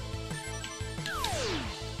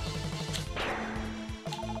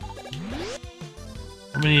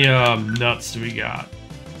 How many nuts do we got?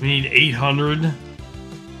 We need 800.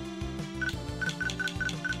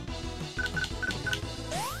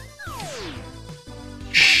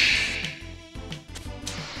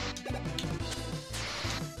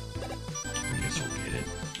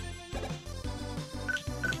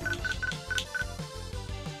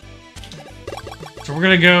 So we're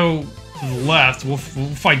gonna go to the left. We'll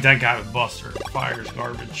fight that guy with Buster. Fire's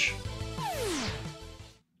garbage.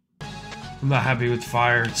 I'm not happy with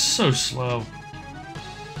fire. It's so slow.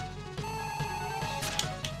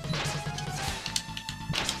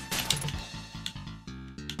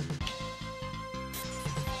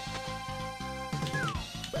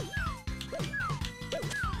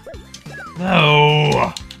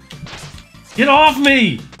 No! Get off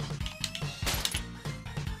me!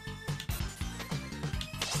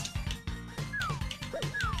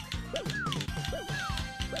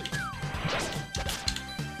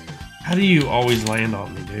 How do you always land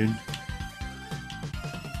on me, dude?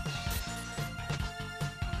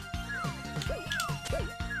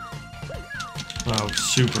 Oh,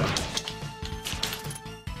 super.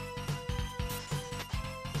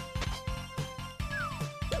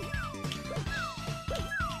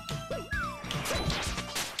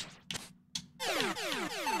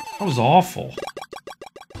 That was awful.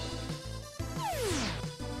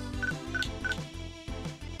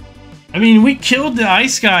 I mean, we killed the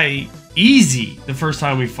ice guy easy the first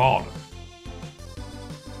time we fought him.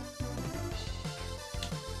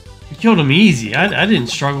 We killed him easy. I didn't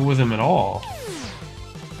struggle with him at all.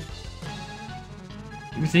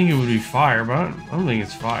 You would think it would be fire, but I don't think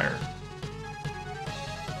it's fire.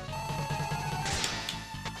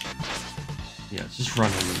 Yeah, just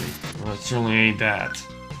run into me. Well, it certainly ain't that.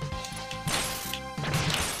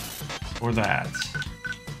 Or that.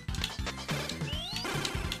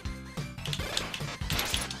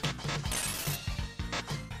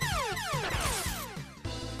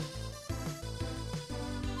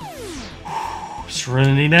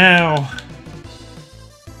 Serenity now.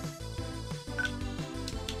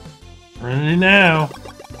 Serenity now.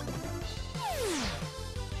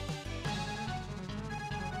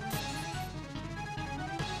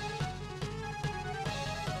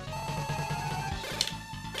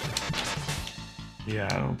 Yeah,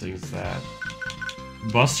 I don't think it's that.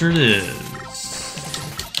 Buster it is.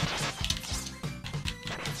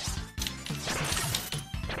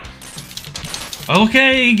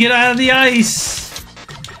 Okay, get out of the ice.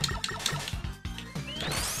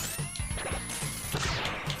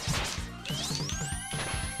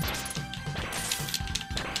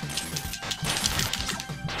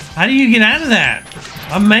 How do you get out of that?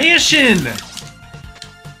 I'm mashing.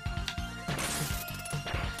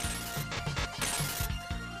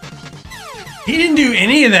 He didn't do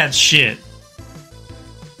any of that shit.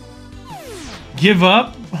 Give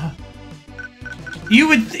up? You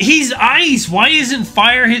would. He's ice. Why isn't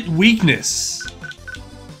fire his weakness?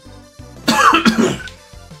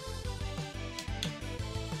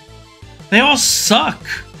 They all suck.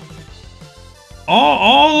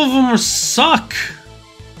 All of them are suck.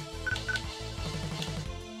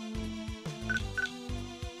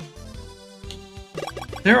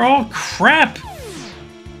 They're all crap.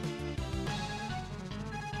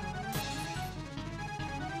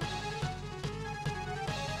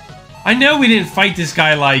 I know we didn't fight this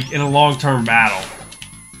guy, like, in a long-term battle.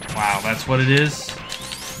 Wow, that's what it is?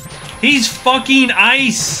 He's fucking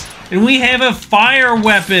ice! And we have a fire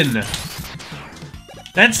weapon!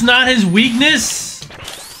 That's not his weakness?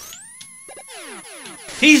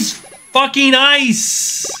 He's fucking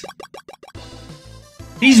ice!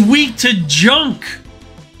 He's weak to junk!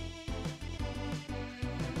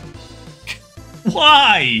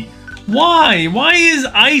 Why? Why? Why is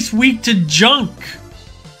ice weak to junk?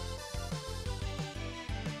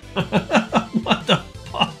 What the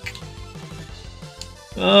fuck?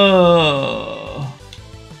 Oh,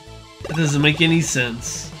 that doesn't make any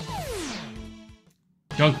sense.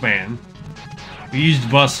 Junkman. We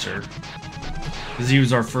used Buster because he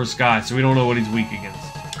was our first guy, so we don't know what he's weak against.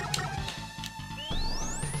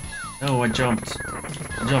 Oh, I jumped.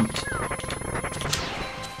 I jumped.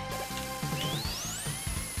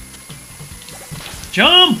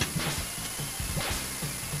 Jump!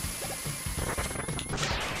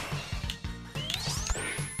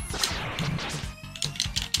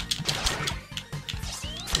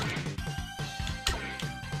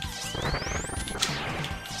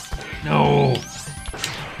 No.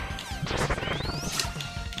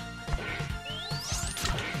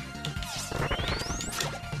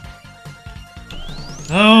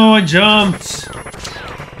 Oh, I jumped.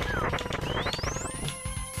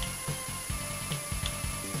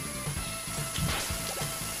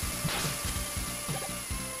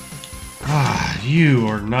 Ah, you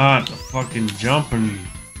are not a fucking jumping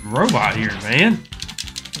robot here, man.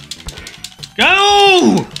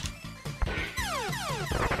 Go!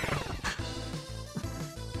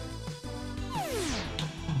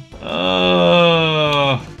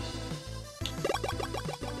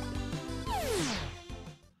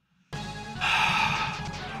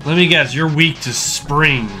 Let me guess, you're weak to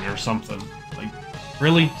spring or something. Like,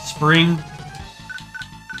 really? Spring?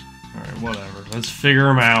 Alright, whatever. Let's figure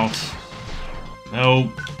him out.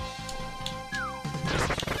 Nope.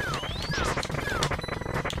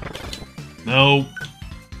 Nope.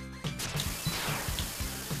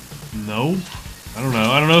 Nope. I don't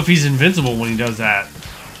know. I don't know if he's invincible when he does that.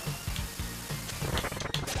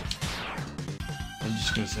 I'm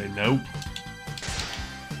just gonna say nope.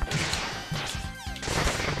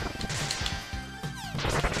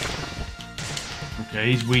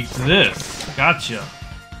 Okay, he's weak to this. Gotcha.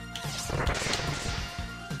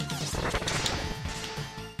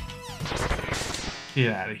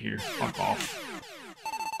 Get out of here. Fuck off.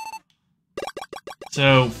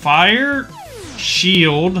 So, fire,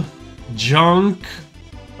 shield, junk.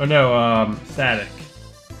 Oh no, static.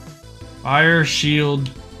 Fire, shield.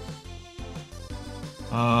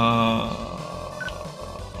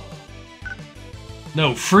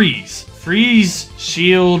 No, freeze. Freeze,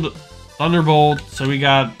 shield, thunderbolt. So we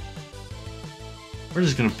got. We're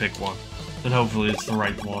just gonna pick one. And hopefully it's the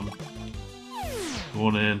right one.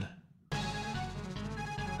 Going in.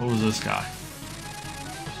 What was this guy?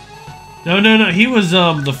 No, no, no. He was the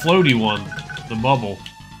floaty one, the bubble.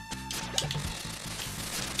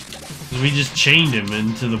 We just chained him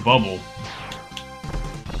into the bubble.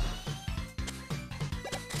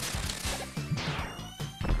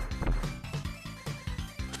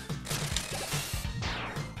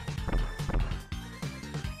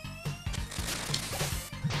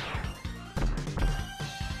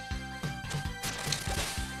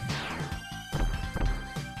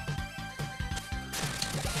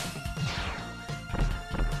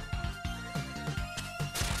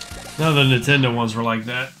 None of the Nintendo ones were like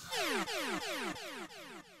that.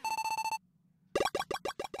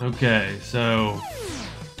 Okay, so...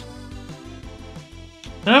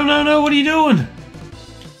 No, no, no, what are you doing?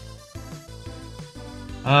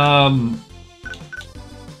 Oh,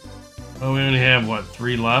 we only have, what,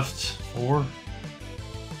 3 left? 4?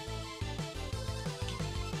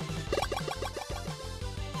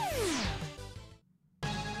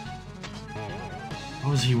 What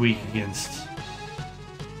was he weak against?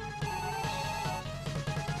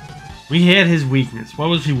 We had his weakness. What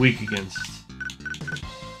was he weak against?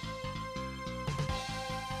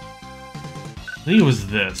 I think it was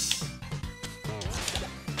this.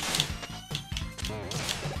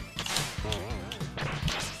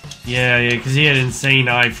 Yeah, because he had insane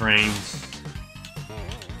iframes.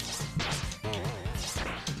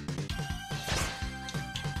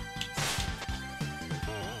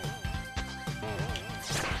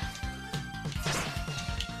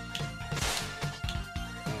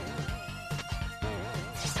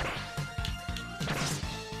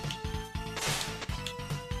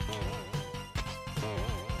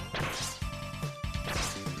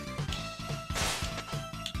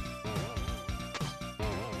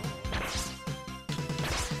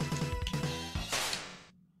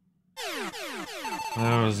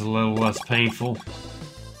 That was a little less painful.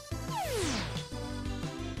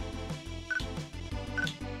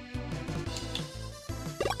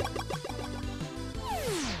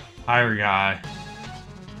 Higher guy.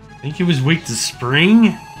 I think he was weak to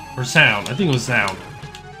spring or sound. I think it was sound.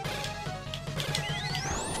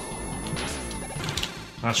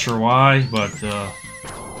 Not sure why, but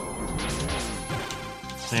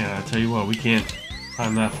man, I tell you what, we can't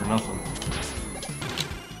time that for nothing.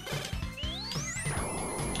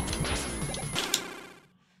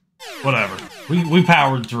 Whatever. We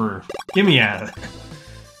powered through. Get me out of there.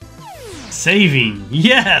 Saving.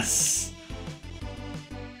 Yes!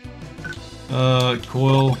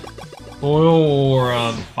 Coil. Coil or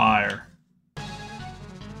the fire?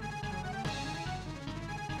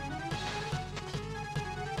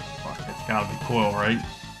 Fuck, it's gotta be coil, right?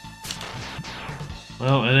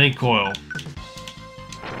 Well, it ain't coil.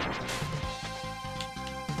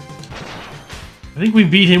 I think we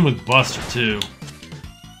beat him with Buster, too.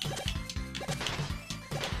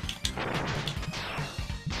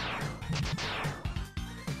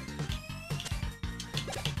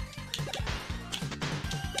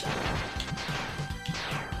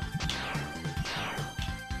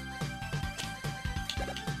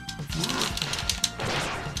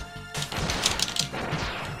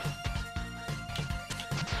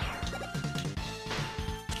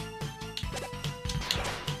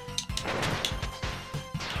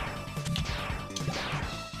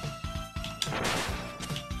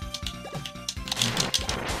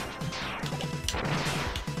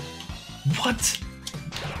 What?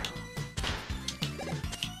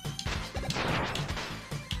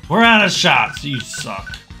 We're out of shots. You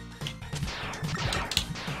suck.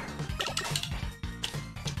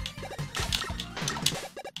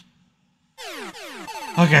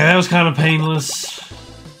 Okay, that was kind of painless.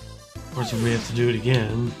 Of course, we have to do it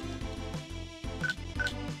again.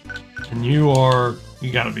 And you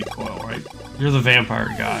gotta be Coil, right? You're the vampire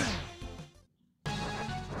guy.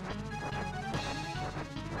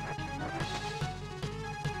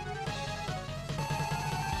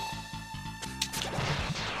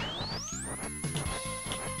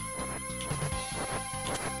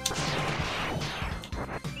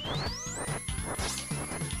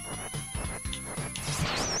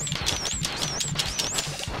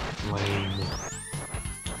 Lame.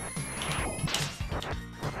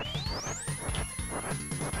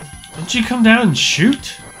 Don't you come down and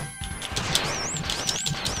shoot?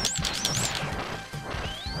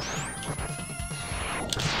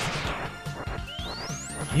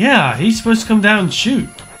 Yeah, he's supposed to come down and shoot.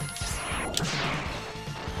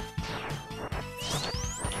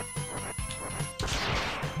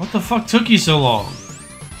 What the fuck took you so long?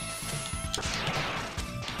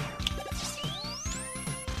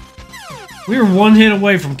 We were one hit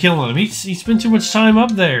away from killing him. He spent too much time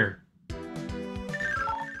up there.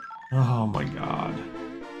 Oh my god.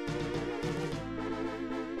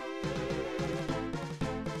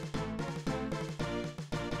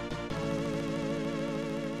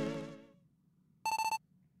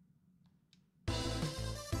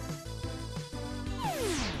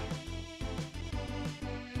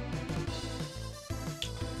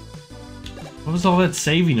 What was all that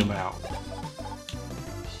saving about?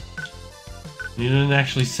 You didn't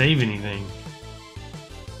actually save anything.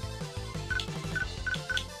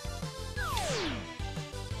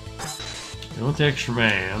 You want the extra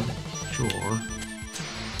man? Sure.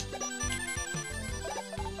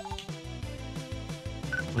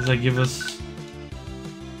 What does that give us?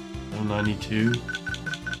 92. Do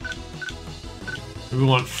we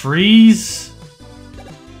want freeze?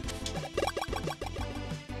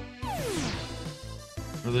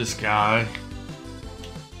 For this guy.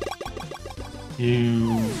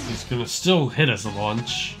 He's gonna still hit us a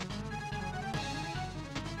bunch.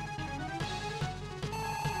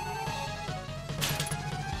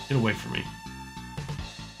 Get away from me.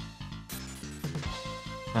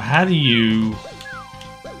 So how do you...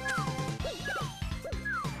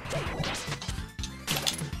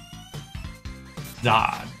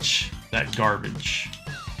 dodge that garbage?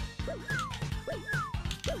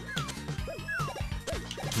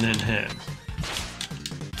 And then hit.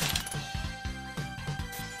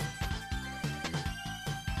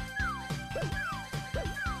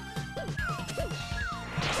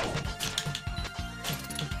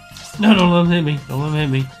 No, don't let him hit me. Don't let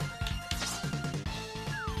him hit me.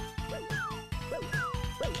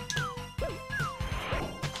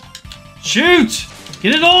 Shoot!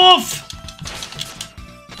 Get it off!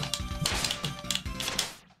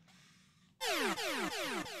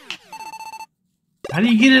 How do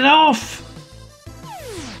you get it off?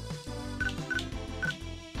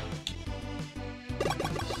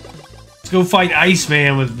 Let's go fight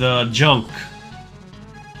Iceman with the junk.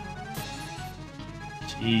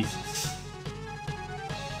 Jesus.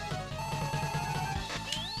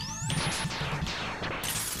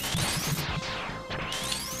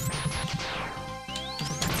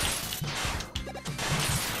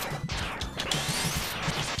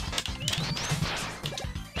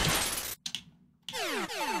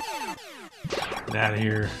 Get out of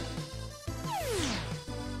here.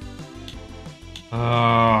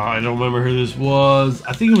 I don't remember who this was.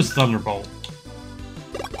 I think it was Thunderbolt.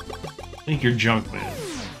 I think you're junk, man.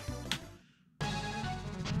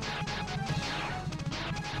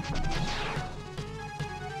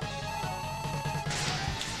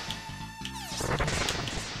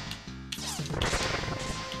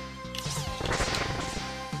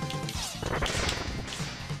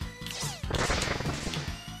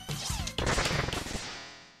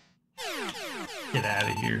 Get out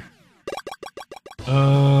of here.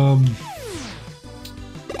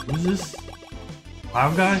 What is this?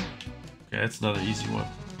 Cloud guy? Okay, that's another easy one.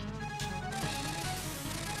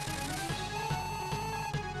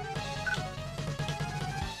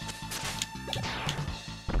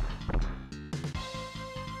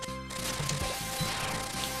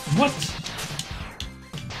 What?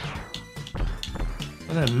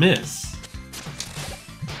 How did I miss?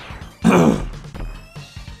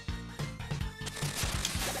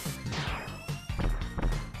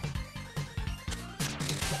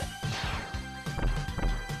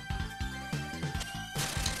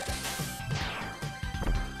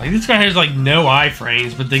 Like, this guy has, like, no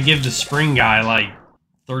iframes, but they give the spring guy, like,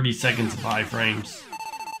 30 seconds of iframes.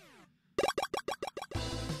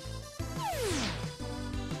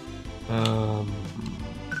 I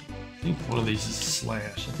think one of these is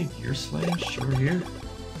Slash. I think you're Slash over here.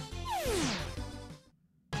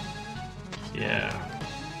 Yeah.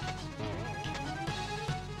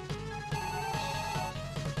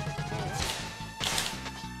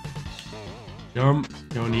 Jump,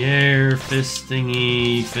 go in the air, fist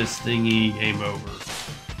thingy, game over.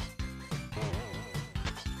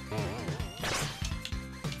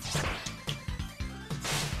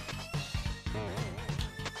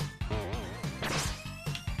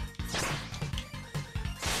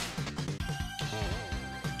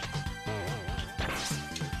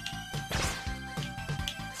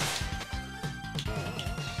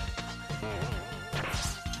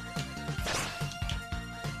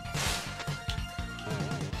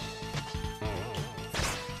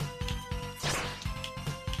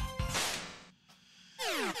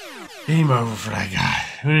 Game over for that guy.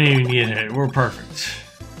 We didn't even need it. We're perfect.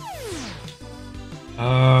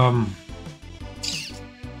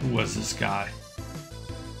 Who was this guy?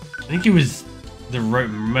 I think he was the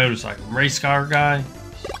motorcycle race car guy.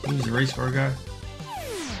 He was the race car guy.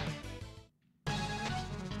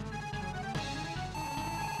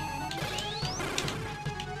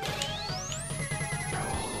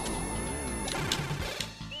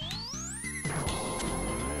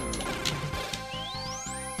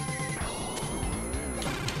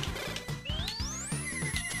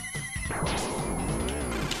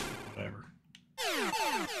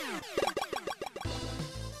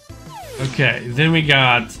 Okay, then we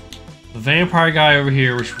got the vampire guy over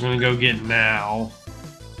here, which we're gonna go get now.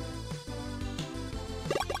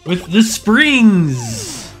 With the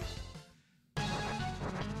springs!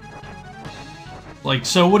 Like,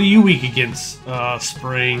 so what are you weak against,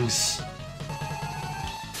 springs?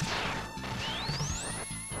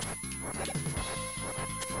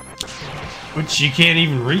 Which you can't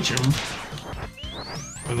even reach him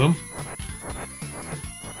with them.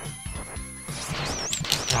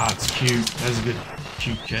 Ah, it's cute. That's a good,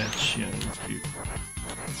 cute catch. Yeah, it's cute.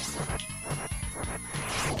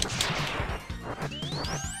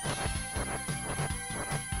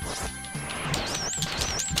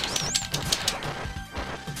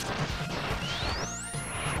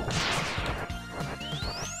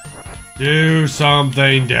 Do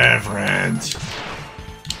something different.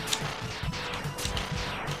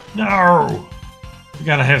 No! We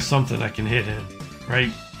gotta have something that can hit him,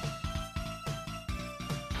 right?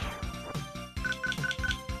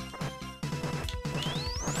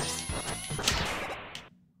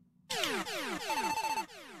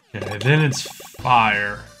 Okay, then it's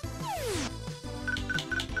fire.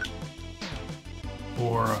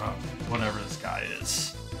 Or, whatever this guy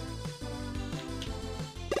is.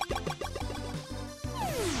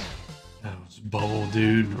 That was Bubble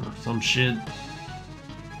Dude or some shit.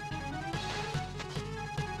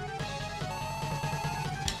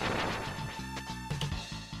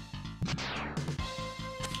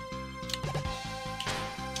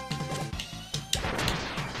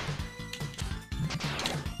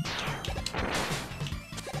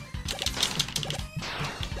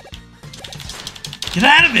 Get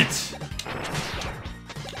out of it!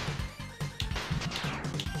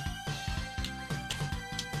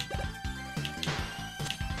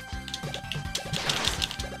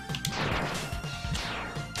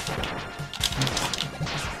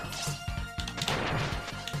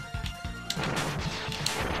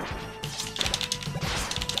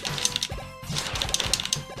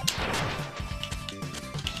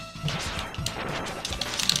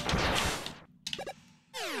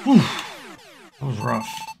 Whew. That was rough.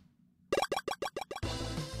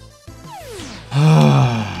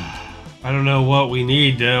 I don't know what we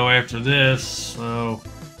need though after this, so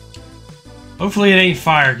hopefully it ain't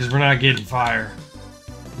fire because we're not getting fire.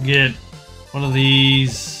 We'll get one of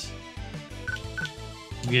these.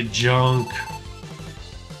 We'll get junk.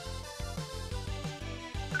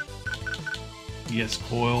 Yes,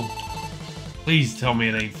 coil. Please tell me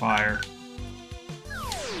it ain't fire.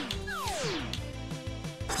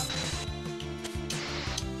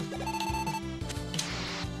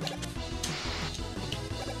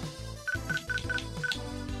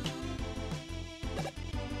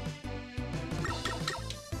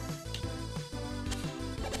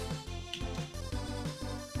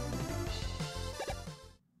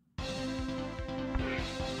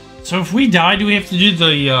 So if we die, do we have to do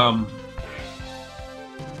the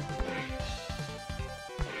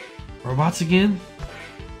robots again?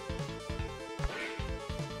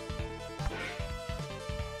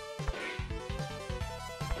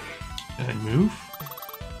 Can I move?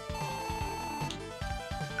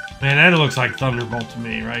 Man, that looks like Thunderbolt to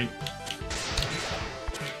me, right?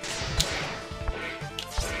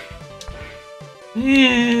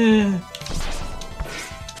 Yeah.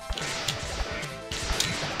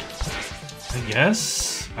 I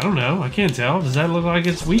guess. I don't know. I can't tell. Does that look like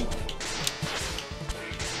it's weak?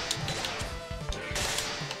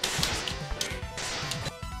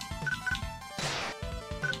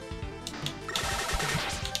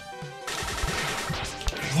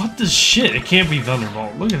 What the shit? It can't be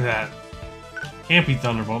Thunderbolt. Look at that. Can't be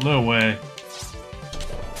Thunderbolt. No way.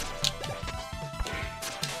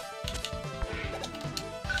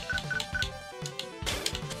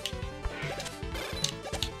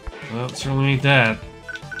 Well, it certainly ain't that.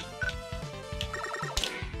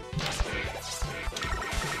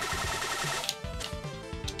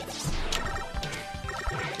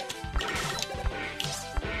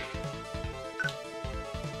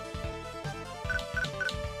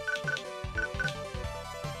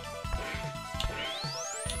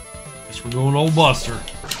 Guess we're going old Buster.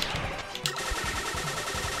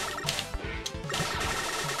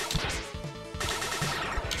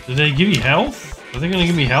 Did they give you health? Are they gonna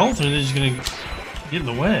give me health, or are they just gonna get in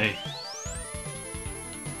the way?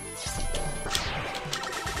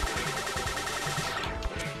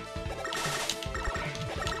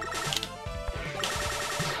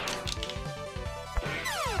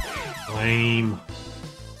 Lame.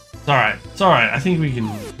 It's alright. It's alright. I think we can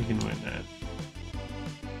win that.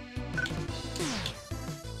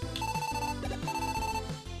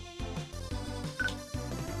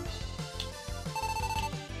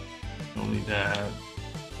 Only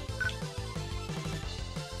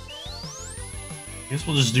Guess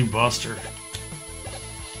we'll just do Buster.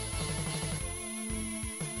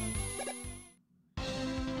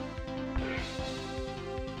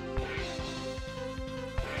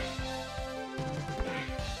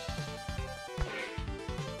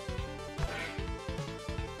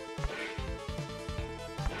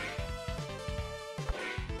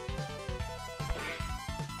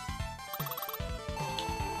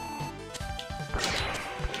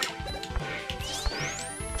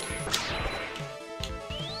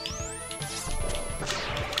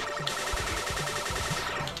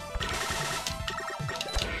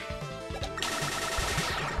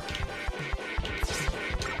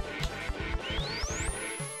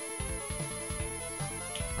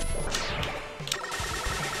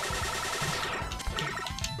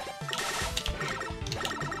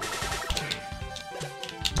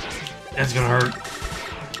 That's gonna hurt.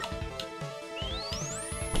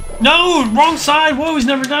 No! Wrong side! Whoa, he's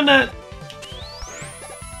never done that!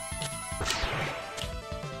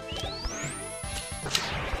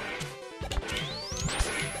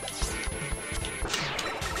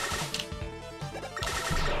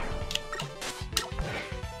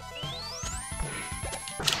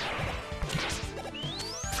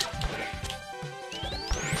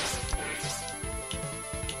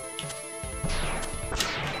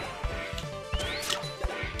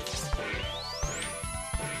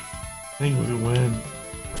 I think we can win.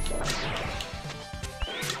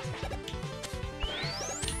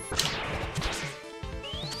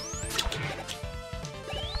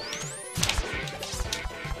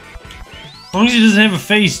 As long as he doesn't have a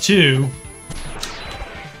phase 2.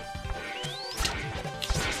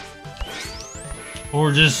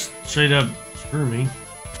 Or just straight up screw me.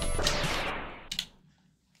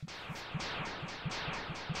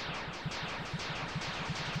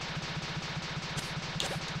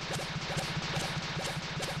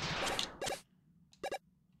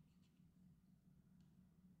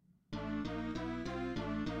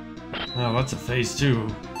 Oh, that's a phase 2.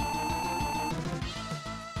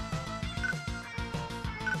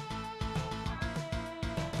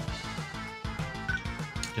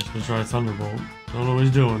 Guess we'll try Thunderbolt. Don't know what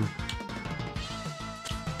he's doing.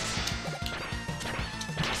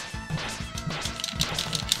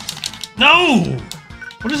 No!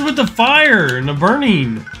 What is with the fire and the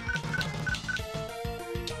burning?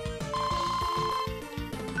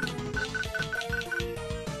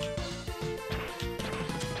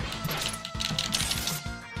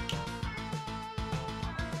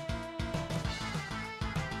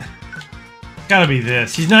 Gotta be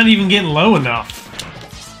this. He's not even getting low enough.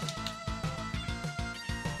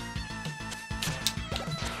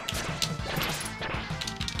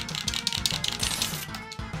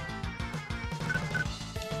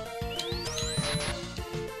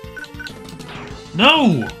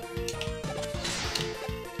 No!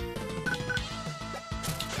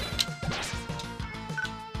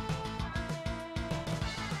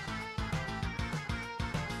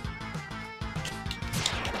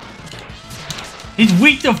 He's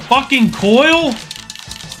weak to fucking coil?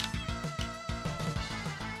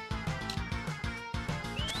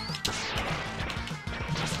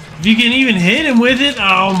 If you can even hit him with it?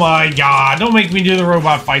 Oh my god. Don't make me do the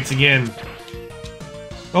robot fights again.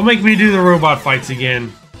 Don't make me do the robot fights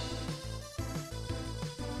again.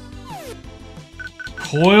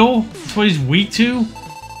 Coil? That's what he's weak to?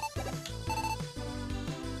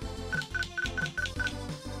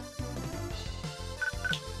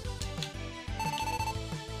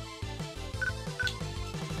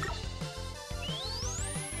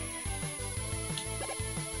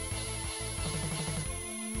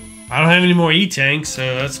 I don't have any more E-tanks,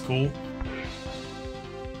 so that's cool.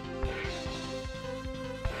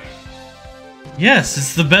 Yes,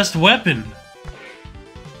 it's the best weapon.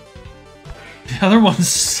 The other ones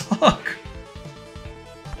suck.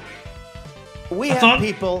 We have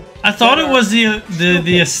people. I thought it was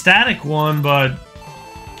the static one, but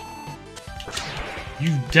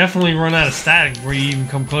you definitely run out of static before you even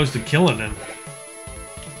come close to killing him.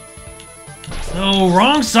 No,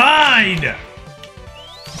 wrong side.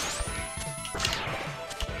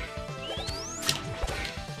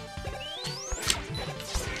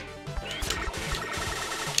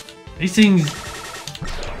 These things...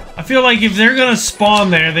 I feel like if they're gonna spawn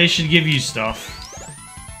there, they should give you stuff.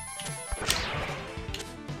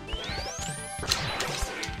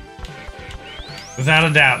 Without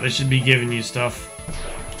a doubt, they should be giving you stuff.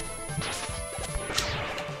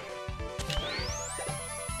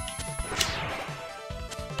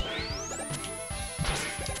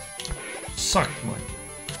 Suck, Mike.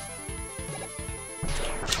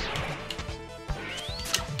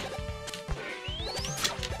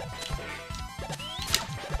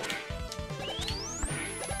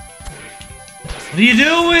 What are you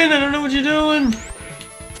doing? I don't know what you're doing.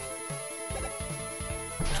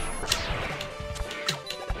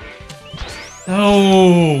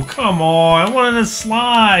 Oh, come on. I wanted to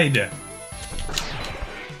slide.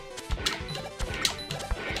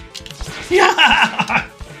 Yeah!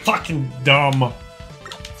 Fucking dumb.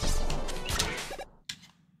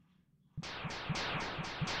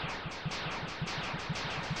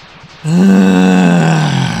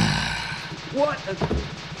 What an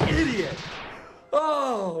idiot!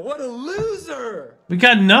 Oh, what a loser! We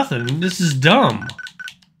got nothing. This is dumb.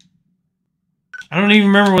 I don't even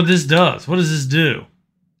remember what this does. What does this do?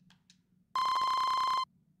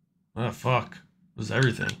 Oh, fuck. It was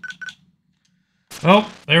everything.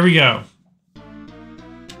 Oh, there we go.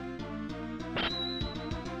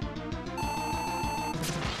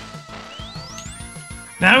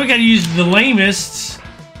 Now we gotta use the lamest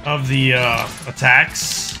of the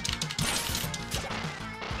attacks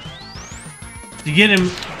to get him.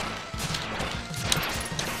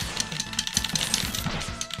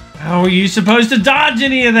 How are you supposed to dodge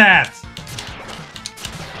any of that?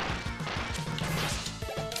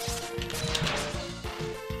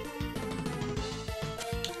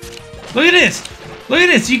 Look at this! Look at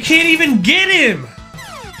this! You can't even get him!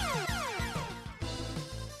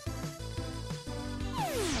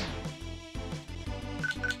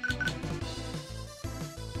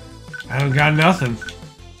 I don't got nothing.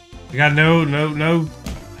 I got no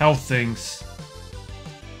health things.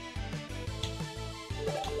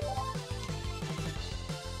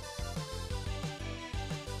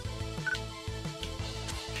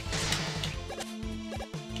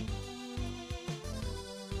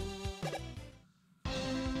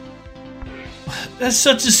 That's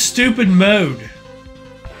such a stupid mode.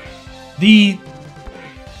 The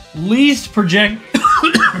least project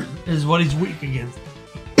is what he's weak against.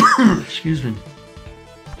 Excuse me.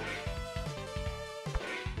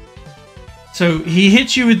 So he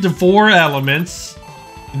hits you with the 4 elements,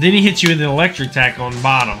 and then he hits you with an electric attack on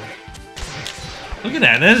bottom. Look at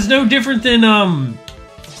that. That is no different than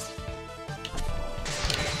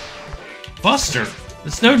Buster.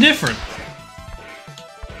 It's no different.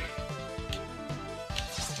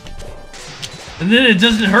 And then it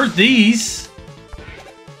doesn't hurt these.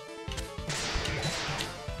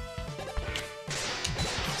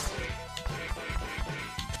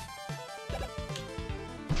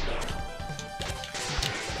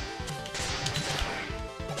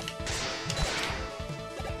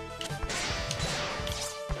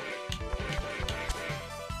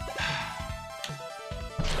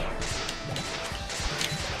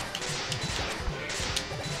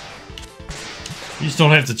 You just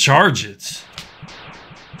don't have to charge it.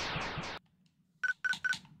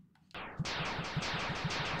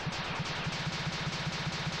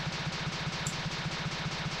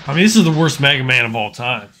 I mean, this is the worst Mega Man of all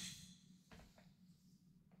time.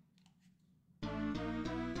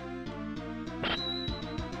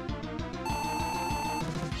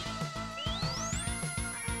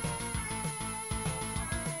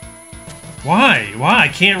 Why? Why? I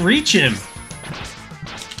can't reach him.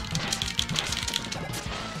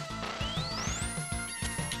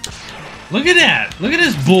 Look at that. Look at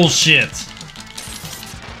this bullshit.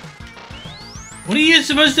 What are you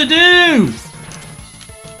supposed to do?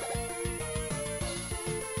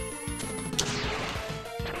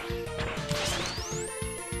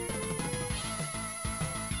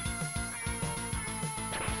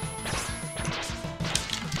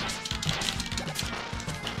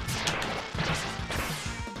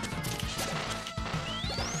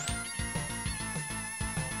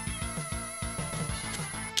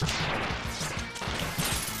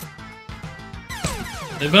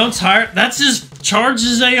 They bounce higher. That's as charged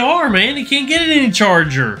as they are, man. You can't get it any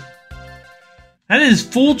charger. That is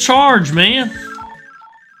full charge, man.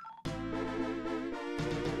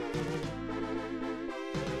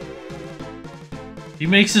 He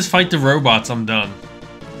makes us fight the robots. I'm done.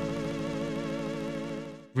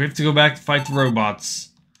 We have to go back to fight the robots.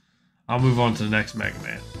 I'll move on to the next Mega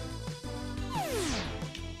Man.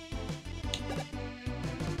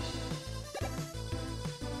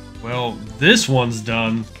 Well, this one's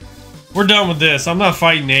done. We're done with this. I'm not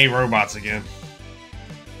fighting any robots again.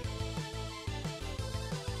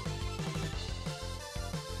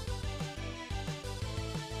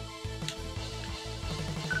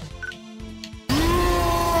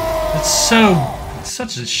 It's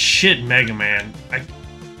such a shit Mega Man.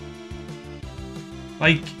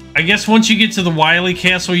 I guess once you get to the Wily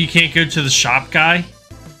Castle, you can't go to the shop guy.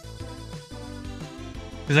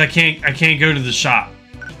 Because I can't go to the shop.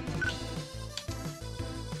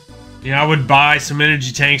 Yeah, I would buy some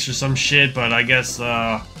energy tanks or some shit, but I guess,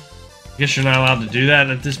 Guess you're not allowed to do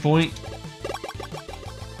that at this point.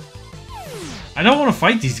 I don't want to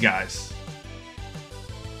fight these guys.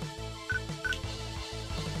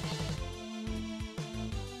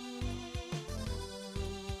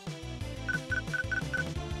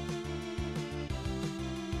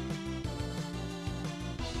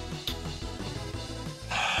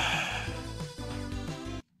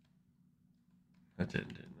 That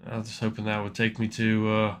didn't. I was just hoping that would take me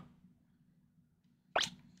to.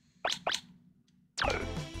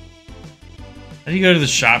 How do you go to the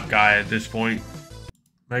shop guy at this point?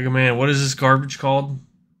 Mega Man, what is this garbage called?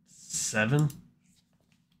 7?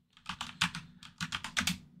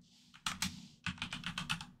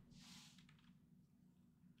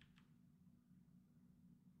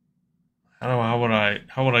 How would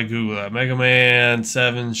I Google that? Mega Man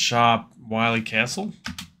 7 shop Wily Castle?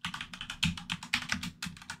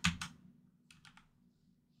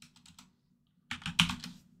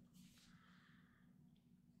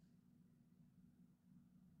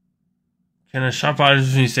 Can I shop items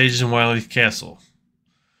between stages in Wily's Castle?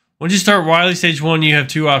 Once you start Wily Stage 1, you have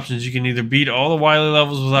 2 options. You can either beat all the Wily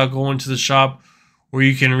levels without going to the shop, or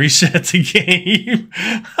you can reset the game.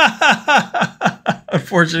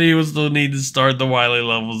 Unfortunately, you will still need to start the Wily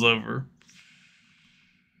levels over.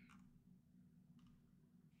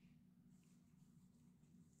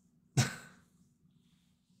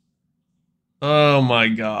 Oh my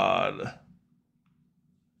god.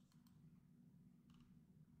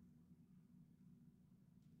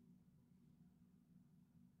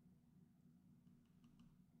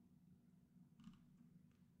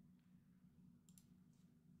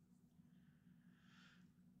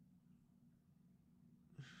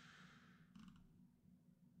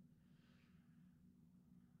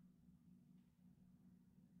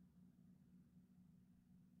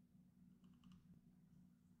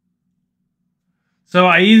 So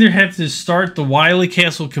I either have to start the Wily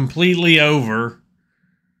Castle completely over,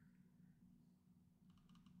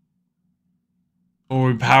 or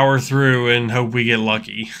we power through and hope we get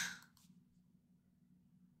lucky.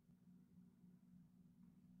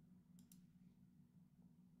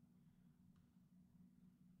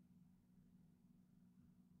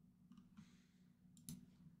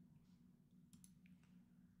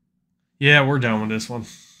 Yeah, we're done with this one.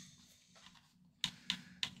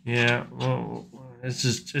 Yeah, well, it's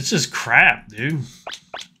just crap, dude.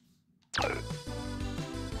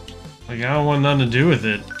 Like, I don't want nothing to do with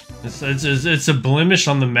it. It's a blemish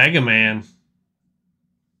on the Mega Man.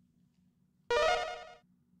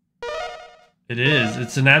 It is.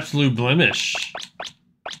 It's an absolute blemish.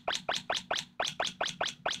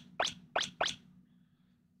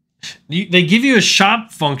 They give you a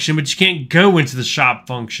shop function, but you can't go into the shop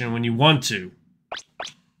function when you want to.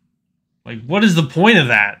 Like, what is the point of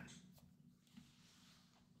that?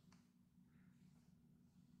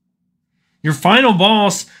 Your final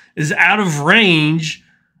boss is out of range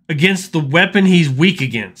against the weapon he's weak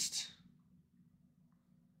against.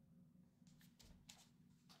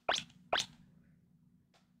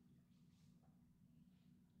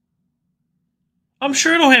 I'm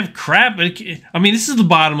sure it'll have crap, but I mean, this is the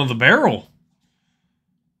bottom of the barrel.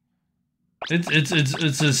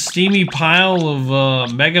 It's a steamy pile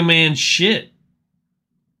of Mega Man shit.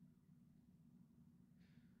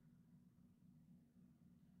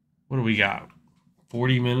 What do we got?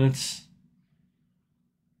 40 minutes?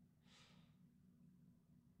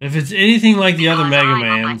 If it's anything like the other Mega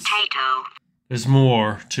Mans, there's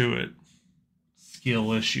more to it.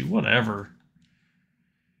 Skill issue, whatever.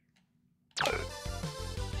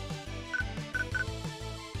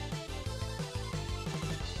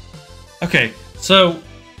 Okay, so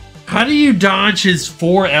how do you dodge his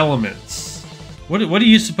 4 elements? What are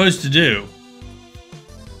you supposed to do?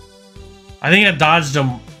 I think I dodged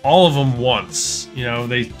them, all of them once. You know,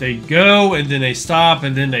 they go and then they stop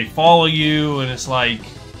and then they follow you, and it's like,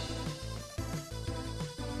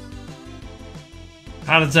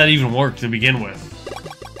 how does that even work to begin with?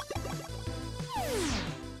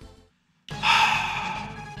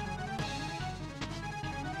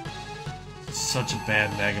 Such a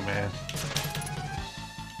bad Mega Man.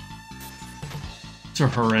 It's a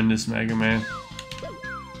horrendous Mega Man.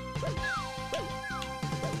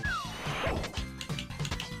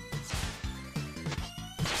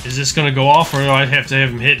 Is this gonna go off, or do I have to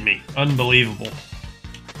have him hit me? Unbelievable.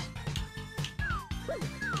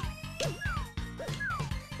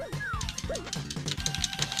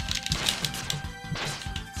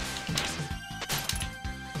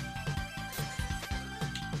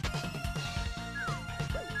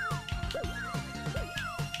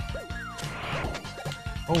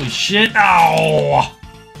 Holy shit. Ow!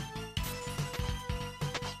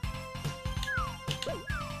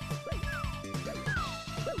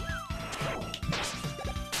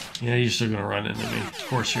 Yeah, you're still gonna run into me. Of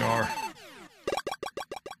course you are.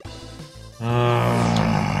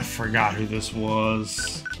 I forgot who this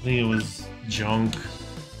was. I think it was Junk.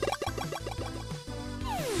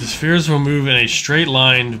 The spheres will move in a straight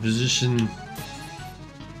line to position.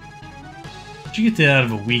 Did you get that out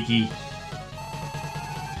of a wiki?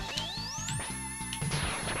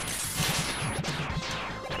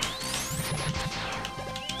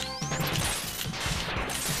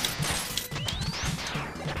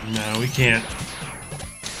 No, we can't.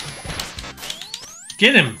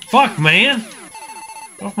 Get him! Fuck, man!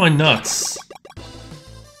 Get off my nuts.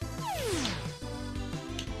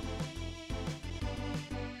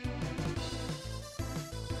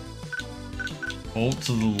 Ult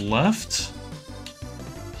to the left?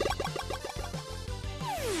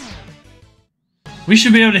 We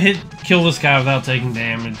should be able to kill this guy without taking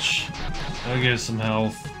damage. That'll give us some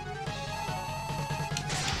health.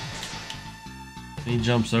 He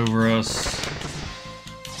jumps over us.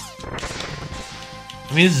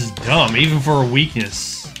 I mean, this is dumb, even for a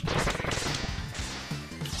weakness.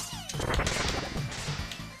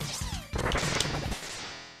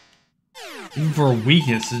 Even for a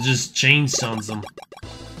weakness, it just chain stuns them.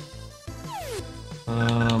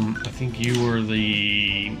 I think you were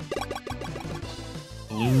the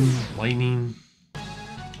blue lightning.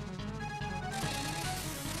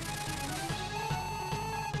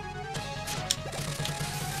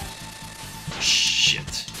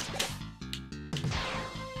 Shit.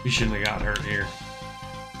 We shouldn't have got hurt here.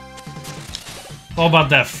 All about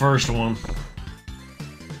that first one.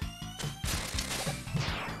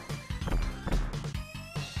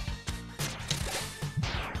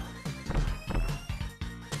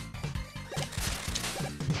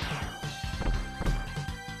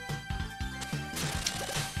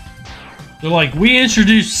 They're like, we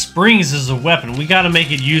introduced springs as a weapon. We gotta make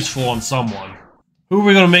it useful on someone. Who are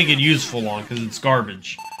we gonna make it useful on? Because it's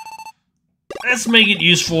garbage. Let's make it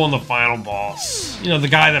useful on the final boss. You know, the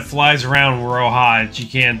guy that flies around real high that you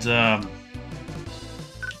can't,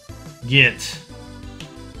 get.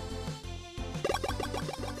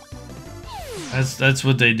 That's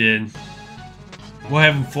what they did. We'll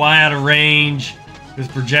have him fly out of range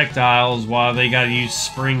with projectiles while they gotta use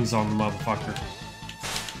springs on the motherfucker.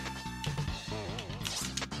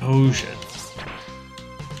 Oh shit.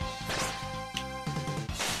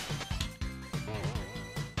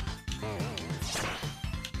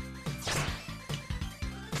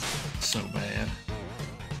 So bad.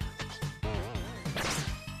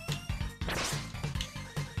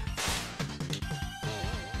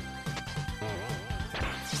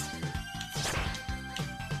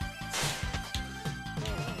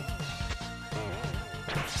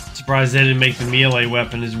 Surprised they didn't make the melee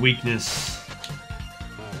weapon his weakness.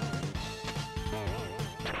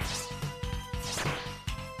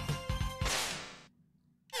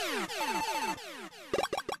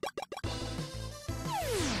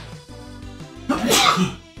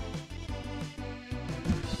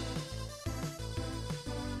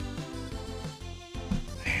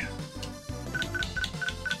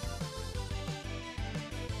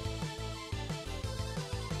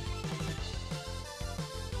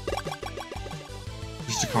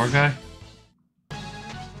 Just a car guy?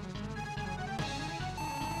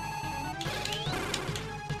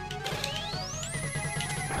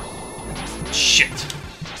 Shit.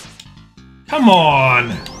 Come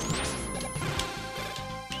on!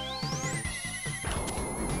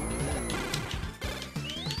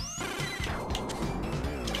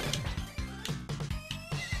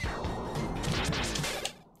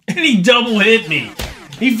 And he double hit me!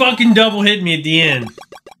 He fucking double hit me at the end.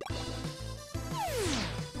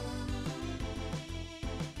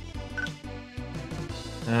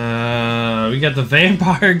 We got the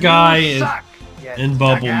vampire guy and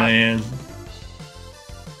Bubble Man.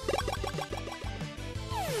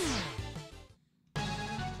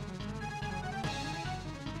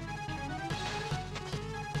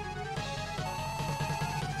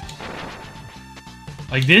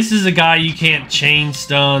 Like, this is a guy you can't chain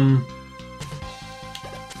stun.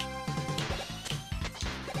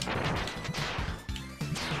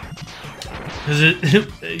 Because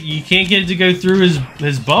you can't get it to go through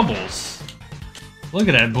his bubbles. Look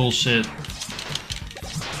at that bullshit.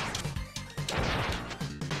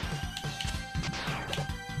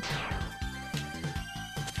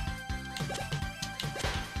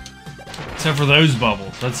 Except for those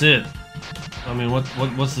bubbles. That's it. I mean,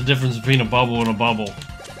 what's the difference between a bubble and a bubble?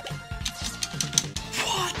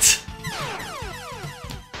 What?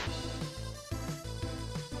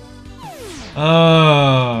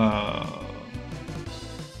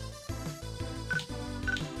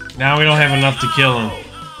 Now we don't have enough to kill him.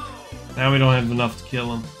 Now we don't have enough to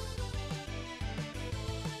kill him.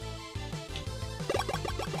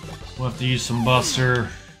 We'll have to use some Buster.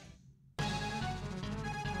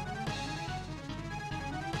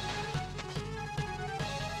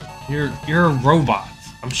 You're a robot.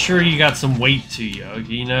 I'm sure you got some weight to you,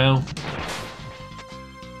 you know?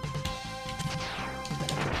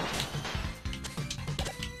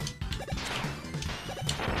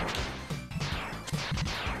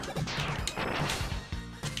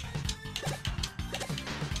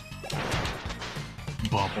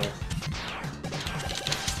 Bubble.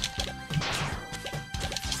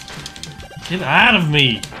 Get out of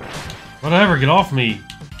me! Whatever, get off me.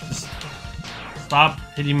 Just stop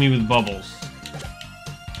hitting me with bubbles.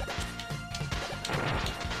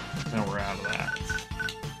 Now we're out of that.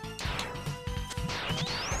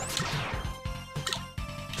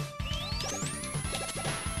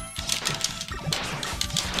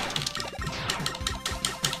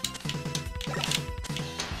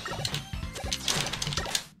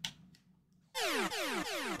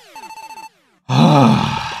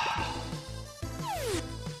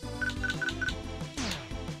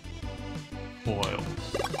 Boil.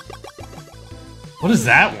 What is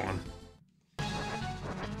that one?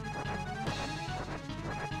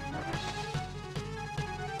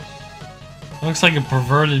 Looks like a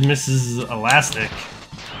perverted Mrs. Elastic.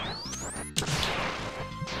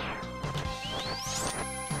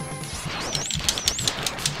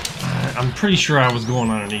 I'm pretty sure I was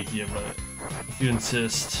going underneath you, but if you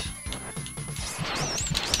insist.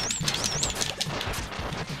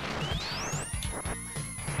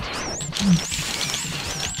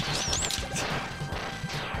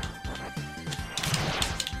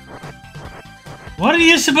 What are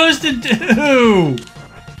you supposed to do?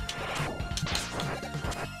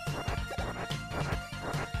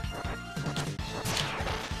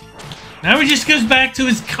 Now he just goes back to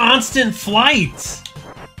his constant flight.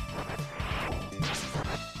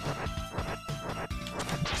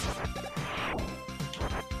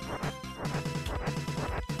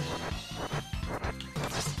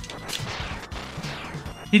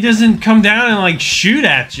 He doesn't come down and like shoot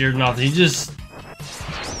at you or nothing. He just...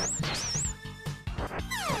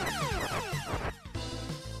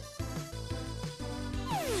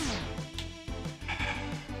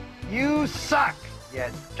 You suck, you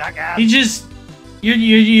jackass. He just...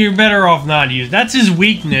 You're better off not using. That's his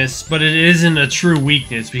weakness, but it isn't a true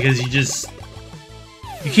weakness because he just...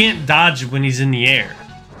 You can't dodge when he's in the air.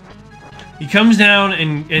 He comes down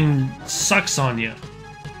and sucks on you.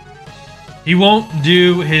 He won't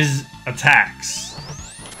do his attacks.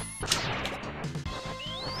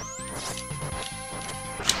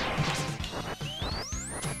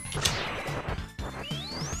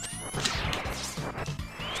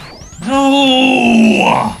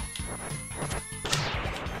 No!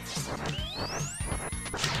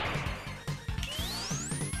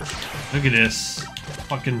 Look at this.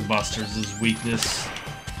 Fucking Buster's his weakness.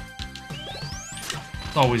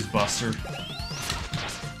 It's always Buster.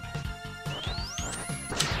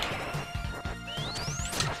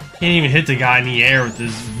 Can't even hit the guy in the air with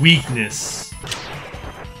his weakness.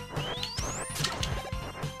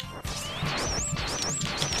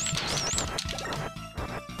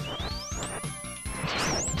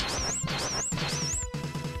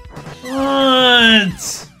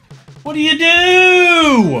 What? What do you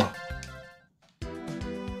do?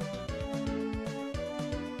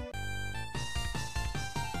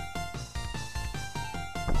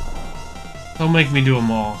 Don't make me do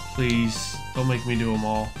them all, please. Don't make me do them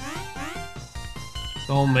all.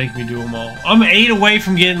 Don't make me do them all. I'm 8 away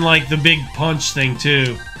from getting, like, the big punch thing,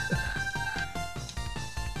 too.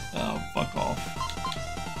 Oh, fuck off.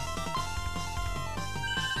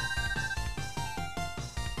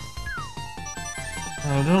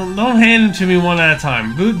 Oh, don't hand them to me one at a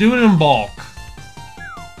time. Do it in bulk.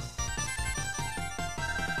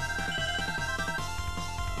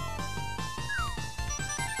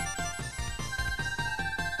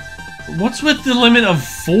 What's with the limit of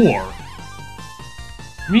 4?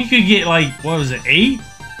 I mean, you could get, like, what was it, 8?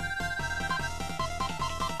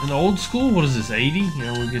 In old school? What is this, 80?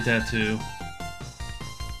 Yeah, we'll get that too.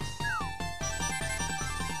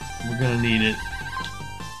 We're gonna need it.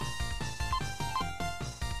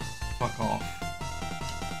 Fuck off.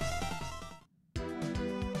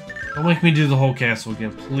 Don't make me do the whole castle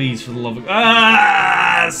again, please, for the love of...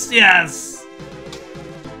 Ah! Yes!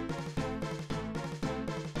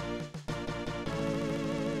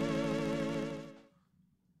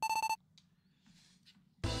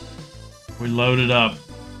 We loaded up.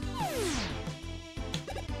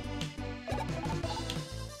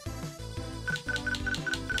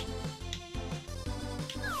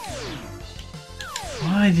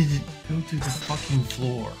 go through the fucking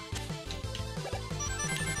floor.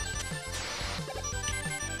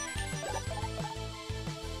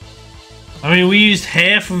 I mean, we used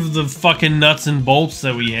half of the fucking nuts and bolts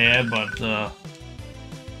that we had, but,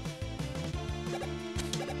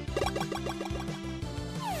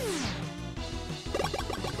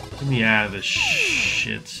 get me out of this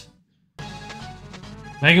shit.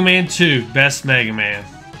 Mega Man 2, best Mega Man.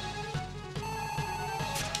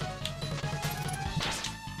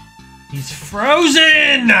 He's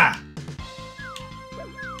frozen!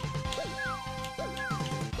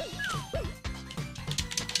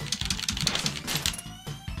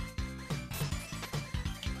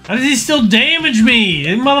 How does he still damage me?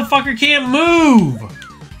 This motherfucker can't move!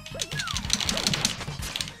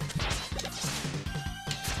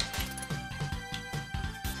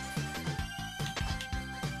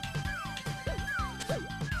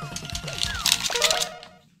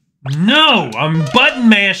 No! I'm button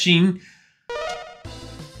mashing!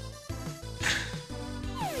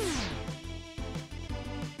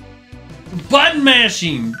 Button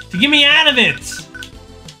mashing! To get me out of it!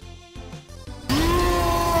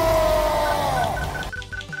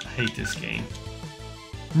 I hate this game.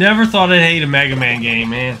 Never thought I'd hate a Mega Man game,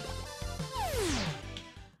 man.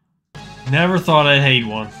 Never thought I'd hate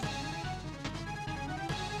one.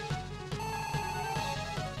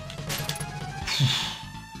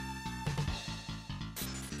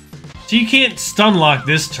 So you can't stun lock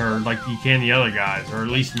this turd like you can the other guys, or at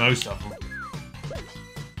least most of them.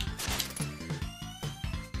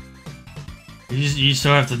 You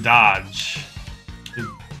still have to dodge.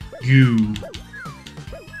 Goo.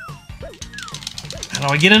 How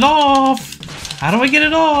do I get it off? How do I get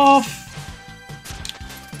it off?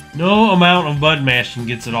 No amount of button mashing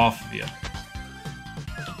gets it off of you.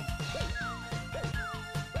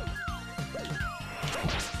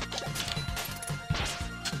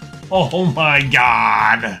 Oh my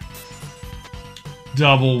god!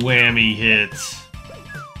 Double whammy hit.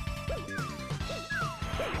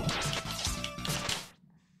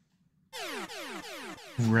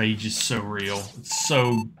 Rage is so real. It's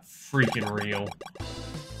so freaking real.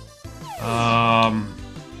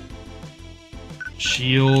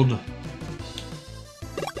 Shield.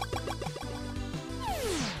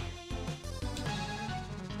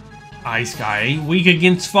 Ice guy ain't weak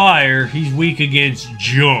against fire. He's weak against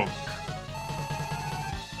junk.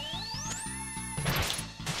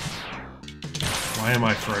 Why am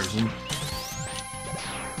I frozen?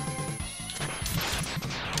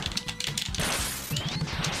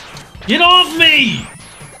 Get off me!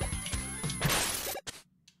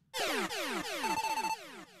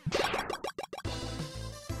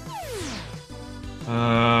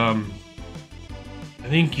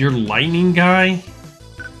 I think you're lightning guy?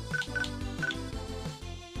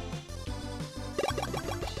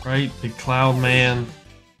 Right? The Cloud Man.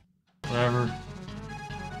 Whatever.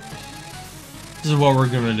 This is what we're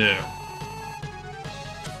gonna do.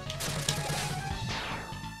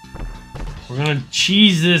 We're gonna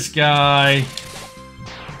cheese this guy.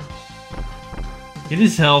 Get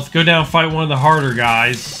his health. Go down, fight one of the harder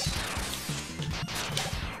guys.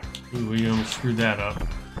 Ooh, we almost screwed that up.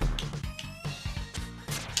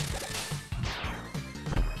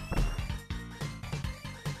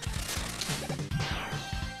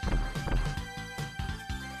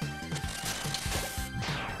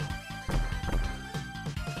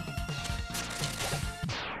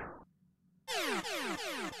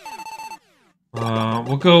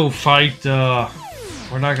 We'll go fight,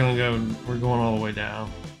 we're not gonna go, we're going all the way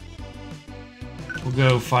down. We'll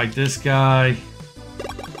go fight this guy.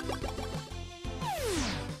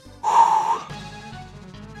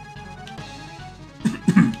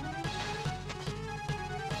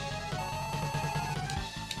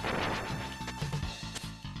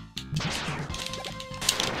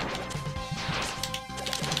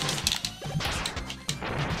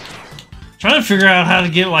 Trying to figure out how to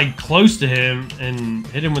get like close to him and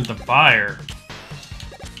hit him with the fire.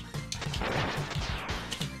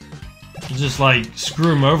 Just like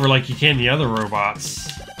screw him over like you can the other robots.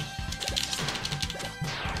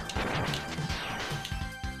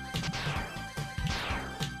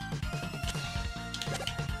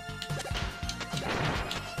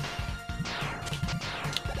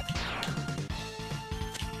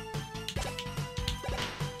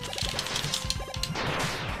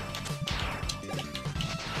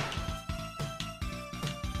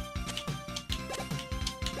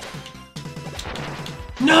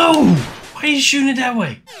 No! Why are you shooting it that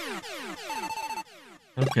way?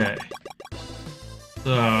 Okay.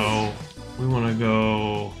 So, we want to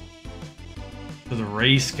go to the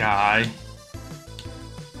race guy.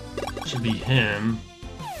 Should be him.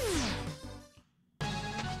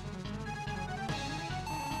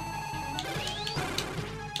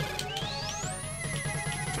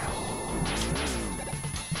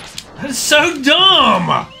 That's so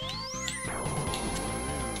dumb!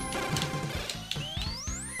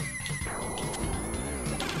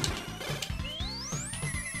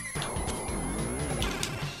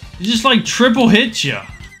 He just like triple hits you.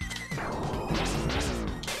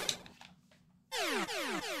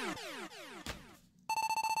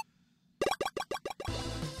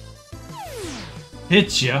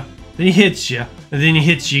 Hits you, then he hits you, and then he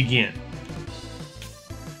hits you again.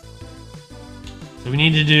 So we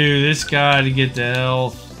need to do this guy to get the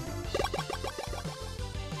health.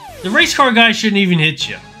 The race car guy shouldn't even hit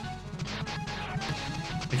you.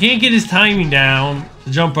 I can't get his timing down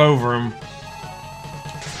to jump over him.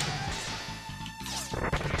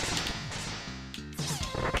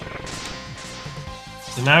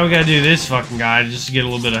 So now we gotta do this fucking guy just to get a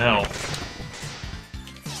little bit of health.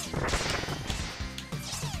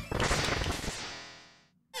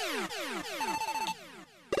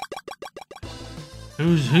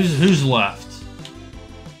 Who's left?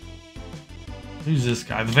 Who's this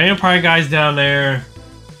guy? The vampire guy's down there.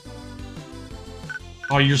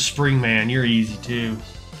 Oh, you're Spring Man. You're easy too.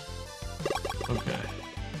 Okay.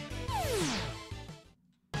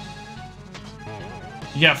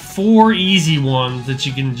 You got 4 easy ones that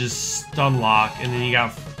you can just stun lock, and then you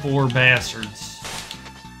got 4 bastards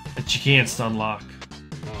that you can't stun lock.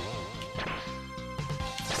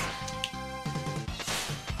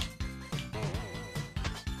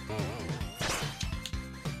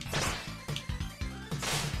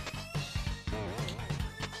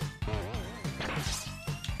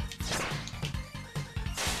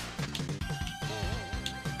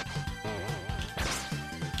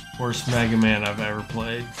 Worst Mega Man I've ever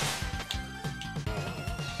played.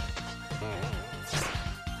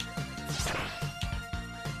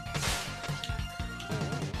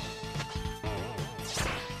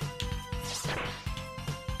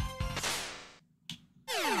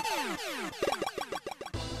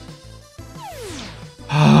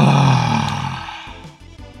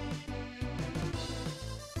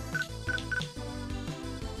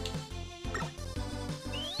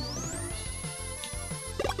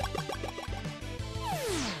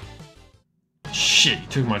 Shit, you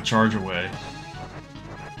took my charge away.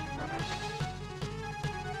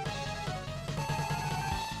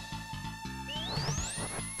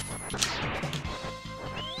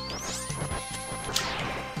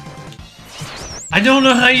 I don't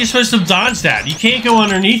know how you're supposed to dodge that. You can't go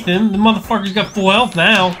underneath him. The motherfucker's got full health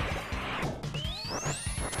now.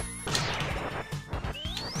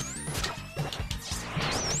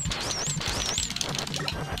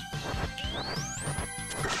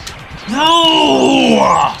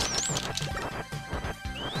 No!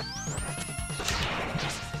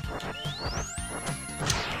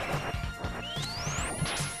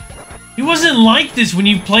 He wasn't like this when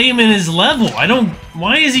you play him in his level. I don't...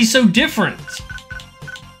 Why is he so different?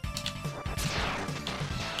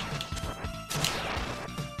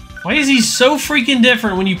 Why is he so freaking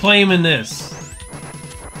different when you play him in this?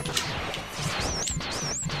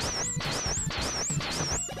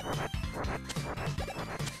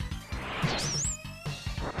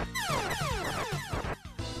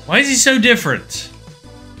 Why is he so different?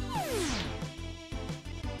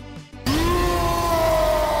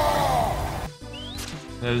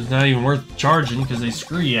 It's not even worth charging because they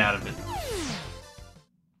screw you out of it.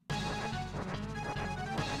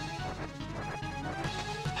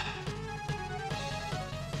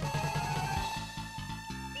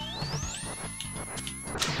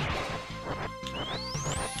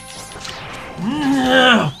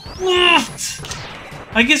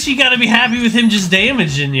 I guess you gotta be happy with him just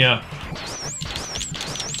damaging you.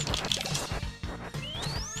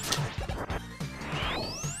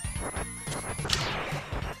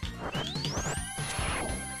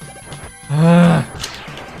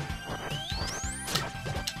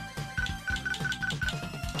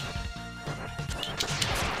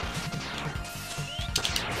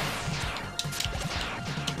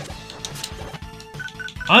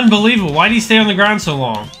 Unbelievable. Why did he stay on the ground so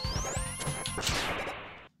long?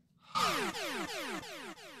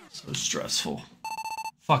 So stressful.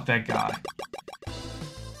 Fuck that guy.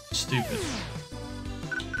 Stupid.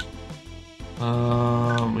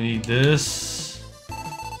 We need this.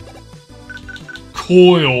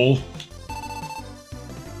 Coil.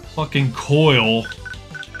 Fucking coil.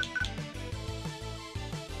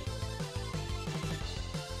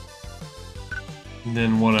 And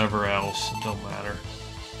then whatever else. It don't matter.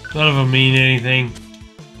 None of them mean anything.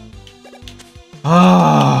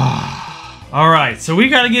 Alright, so we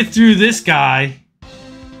gotta get through this guy.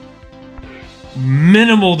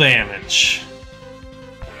 Minimal damage.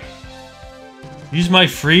 Use my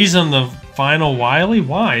freeze on the final Wily?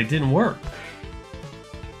 Why? It didn't work.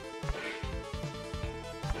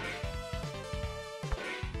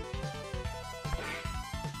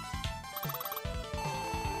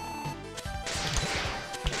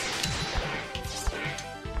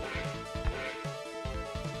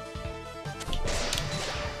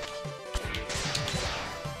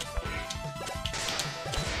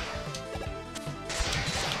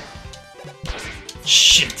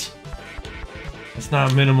 Shit. It's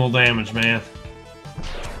not minimal damage, man.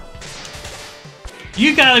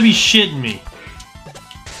 You gotta be shitting me.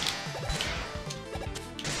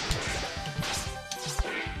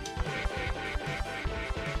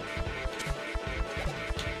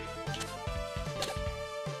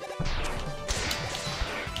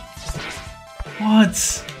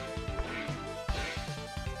 What?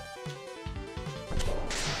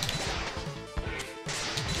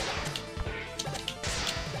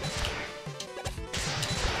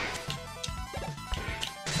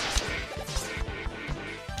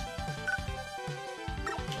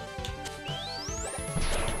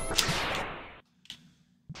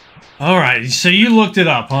 Alright, so you looked it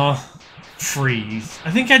up, huh? Freeze. I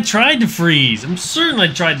think I tried to freeze. I'm certain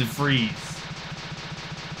I tried to freeze.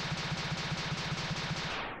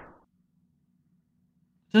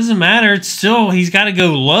 Doesn't matter, it's still, he's gotta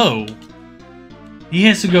go low. He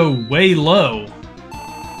has to go way low.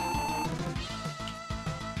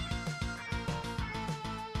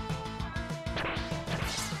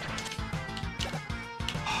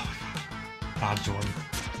 God, Jordan.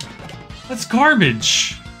 That's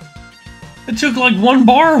garbage. It took like 1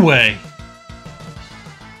 bar away.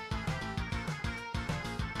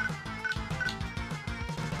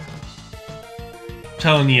 I'm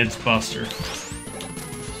telling you, it's Buster.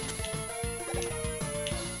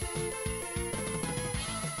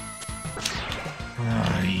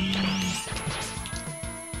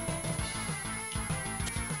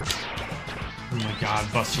 Oh my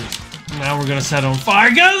God, Buster. Now we're gonna set on fire.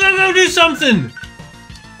 Go, do something!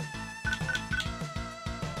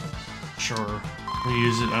 Sure. We'll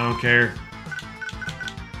use it, I don't care.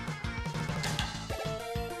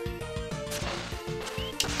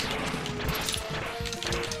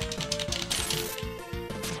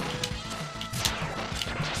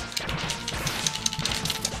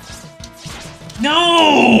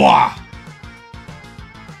 No!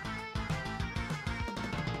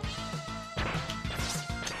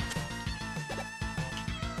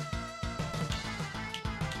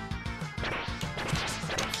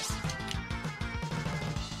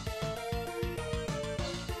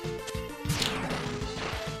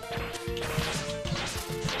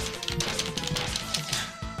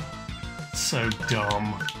 So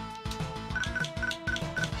dumb.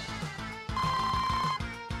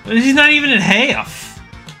 But he's not even at half.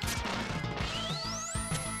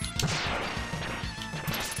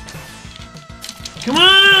 Come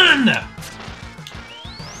on!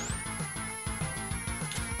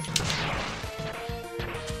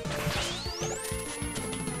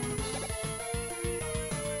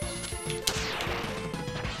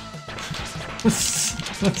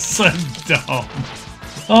 That's so dumb.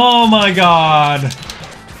 Oh my God.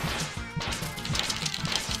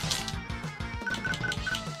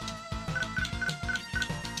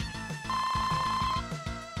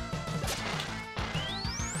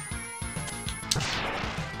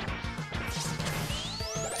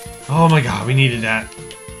 Oh my God, we needed that.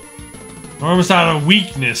 We're almost out of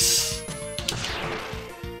weakness.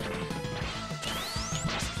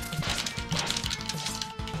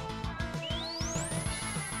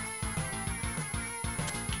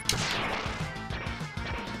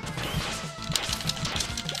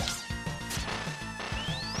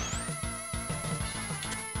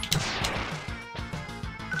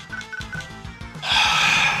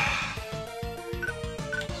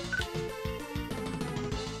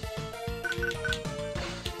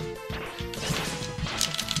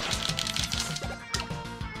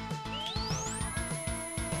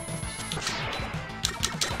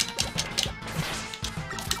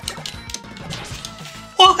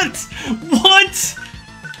 What? What?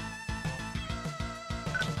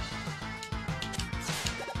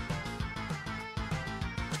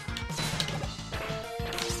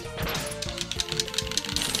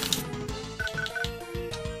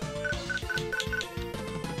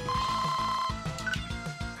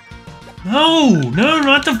 No, no,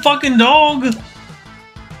 not the fucking dog.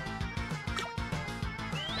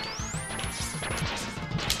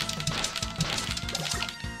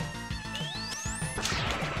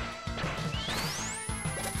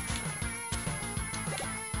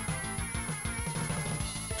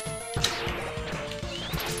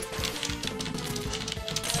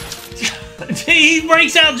 He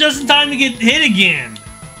breaks out just in time to get hit again.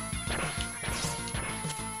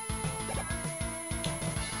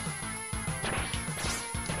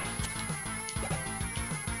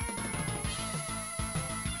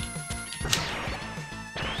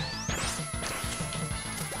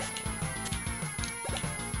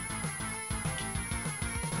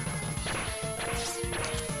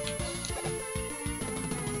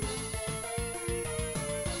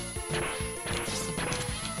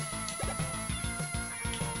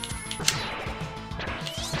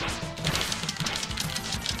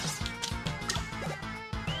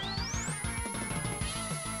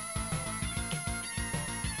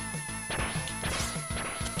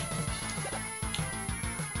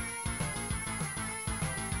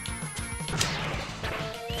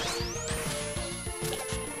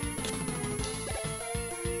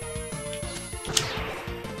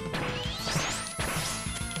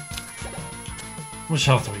 How much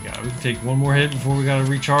health do we got? We can take one more hit before we gotta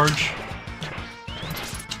recharge.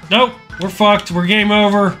 Nope, we're fucked. We're game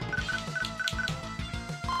over.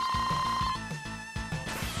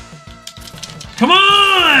 Come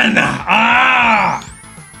on! Ah!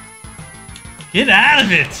 Get out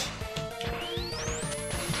of it!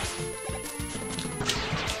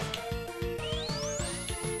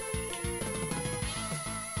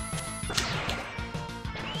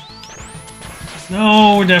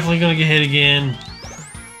 No, we're definitely gonna get hit again.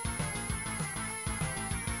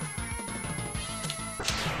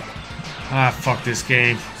 Ah, fuck this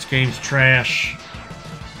game. This game's trash.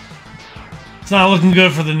 It's not looking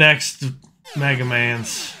good for the next Mega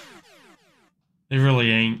Mans. They really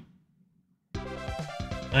ain't.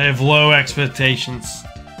 I have low expectations.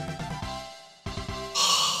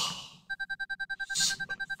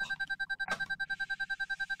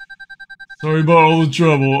 Sorry about all the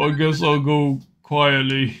trouble. I guess I'll go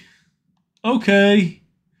quietly. Okay.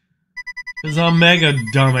 Because I'm mega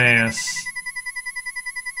dumbass.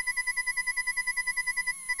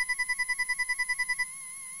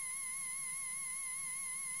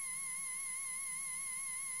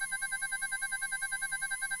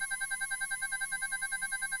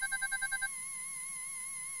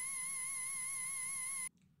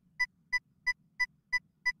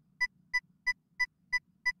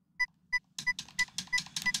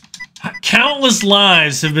 Countless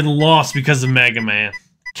lives have been lost because of Mega Man.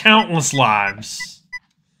 Countless lives.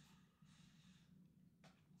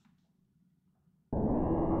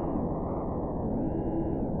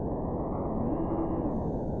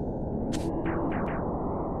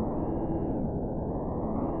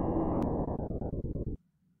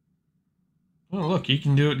 Oh, look, you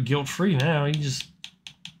can do it guilt-free now. You just...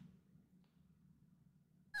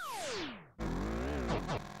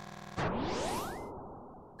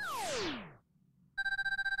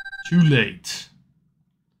 Too late.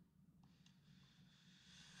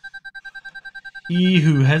 He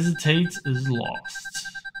who hesitates is lost.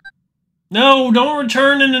 No, don't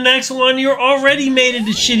return in the next one. You're already made it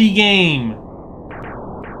a shitty game.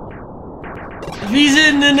 If he's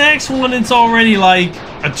in the next one, it's already like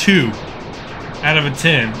a 2 out of a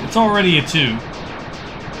 10. It's already a 2.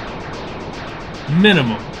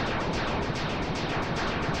 Minimum.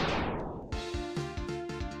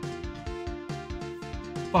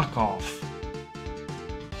 Fuck off.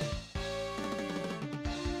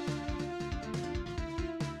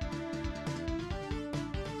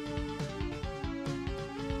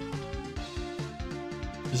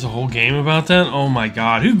 There's a whole game about that? Oh my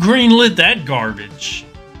god. Who greenlit that garbage?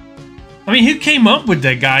 I mean, who came up with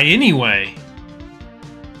that guy anyway?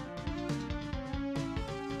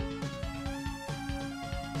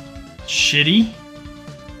 Shitty.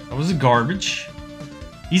 That was a garbage.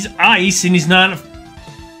 He's ice and he's not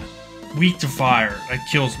weak to fire. That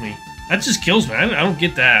kills me. That just kills me. I don't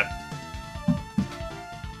get that.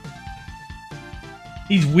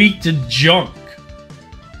 He's weak to junk.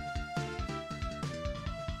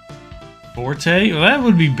 Forte? Well, that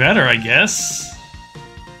would be better, I guess.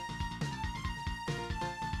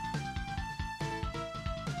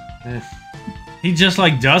 He's just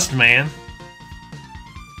like Dust Man.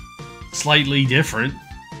 Slightly different.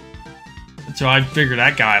 That's how I figure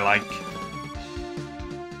that guy like.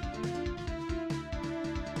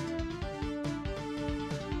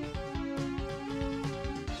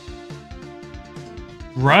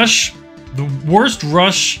 Rush? The worst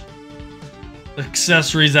Rush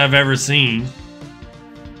accessories I've ever seen.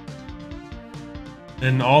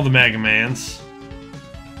 In all the Mega Mans.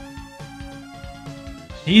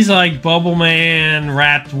 He's like Bubble Man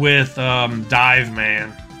wrapped with Dive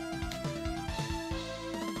Man.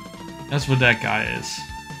 That's what that guy is.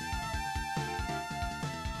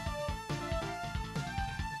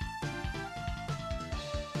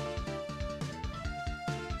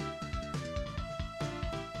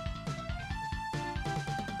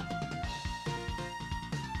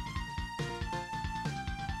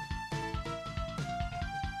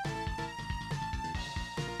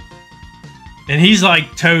 And he's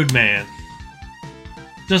like Toad Man.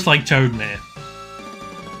 Just like Toad Man.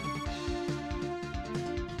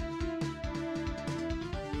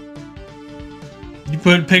 You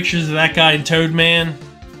put pictures of that guy and Toad Man,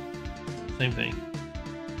 same thing.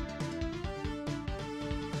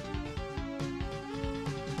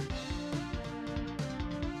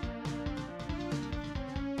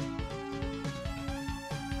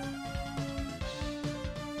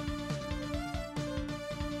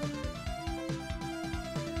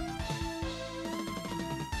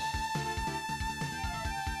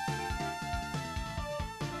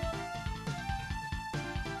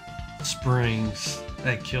 Springs.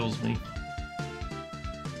 That kills me.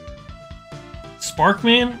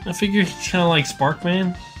 Sparkman? I figure he's kind of like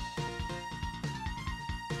Sparkman.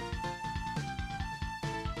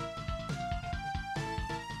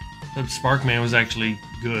 But Sparkman was actually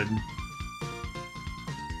good.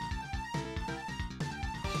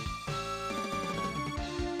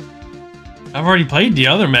 I've already played the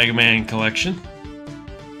other Mega Man collection.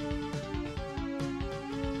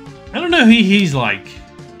 I don't know who he's like.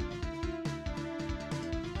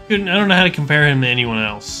 I don't know how to compare him to anyone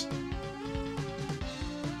else.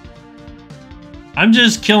 I'm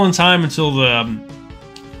just killing time until the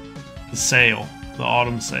sale, the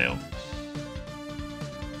autumn sale.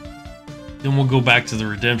 Then we'll go back to the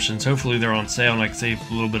redemptions. Hopefully they're on sale and I can save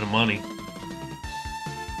a little bit of money.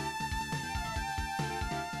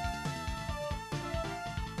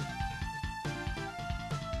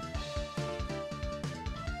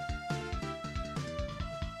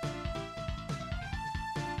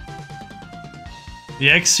 The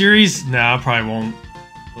X series? Nah, I probably won't.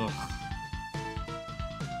 Ugh.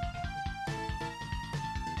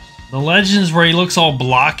 The Legends where he looks all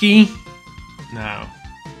blocky? No.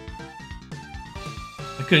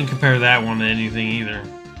 I couldn't compare that one to anything either.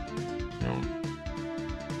 No.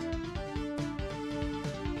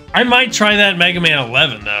 I might try that Mega Man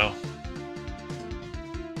 11 though.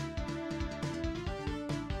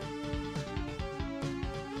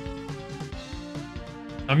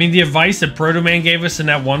 I mean, the advice that Proto Man gave us in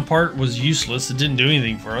that one part was useless. It didn't do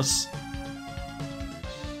anything for us.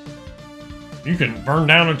 You can burn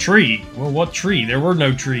down a tree. Well, what tree? There were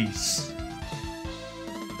no trees.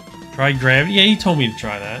 Try gravity? Yeah, he told me to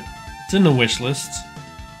try that. It's in the wish list.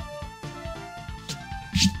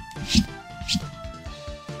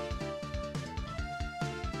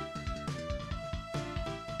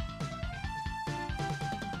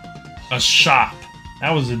 A shop.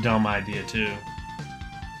 That was a dumb idea, too.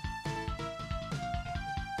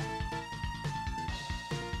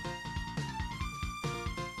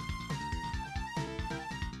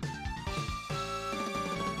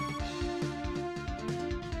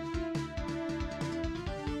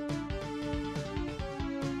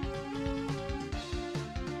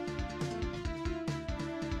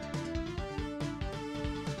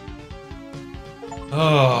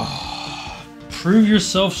 Oh, prove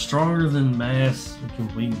yourself stronger than mass and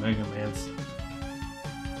complete Mega Man's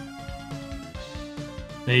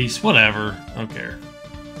base, whatever. I don't care.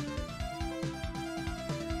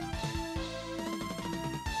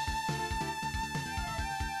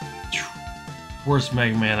 Worst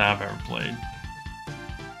Mega Man I've ever played.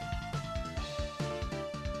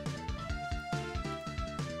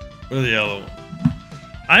 Or the other one.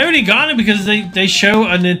 I already got it because they show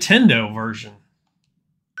a Nintendo version.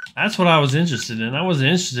 That's what I was interested in. I wasn't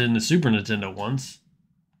interested in the Super Nintendo ones.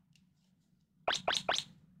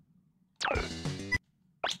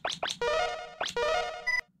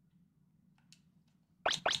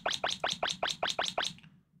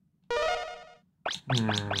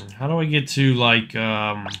 How do I get to, like,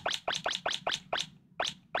 yeah.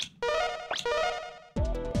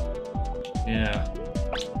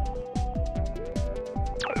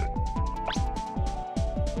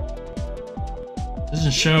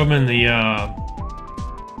 Doesn't show them in the,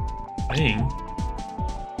 thing.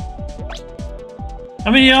 I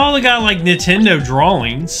mean, you all got, like, Nintendo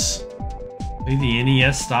drawings. Maybe the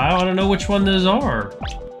NES style? I don't know which one those are.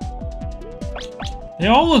 They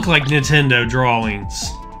all look like Nintendo drawings.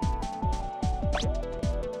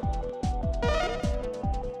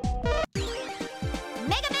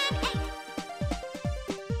 Mega Man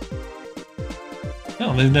 8.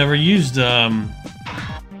 No, they've never used,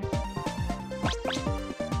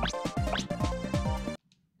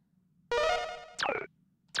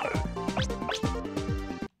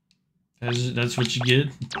 That's what you get.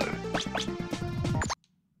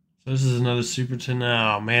 So this is another Super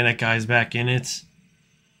Nintendo. Oh man, that guy's back in it.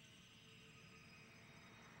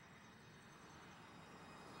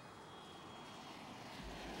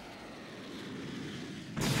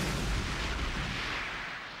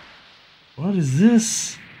 What is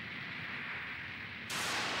this?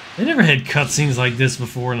 They never had cutscenes like this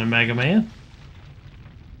before in a Mega Man.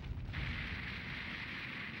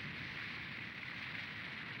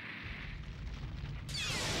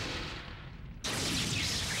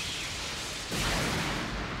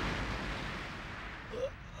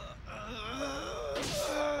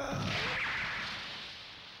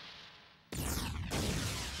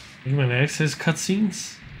 Mega Man X has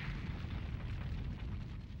cutscenes?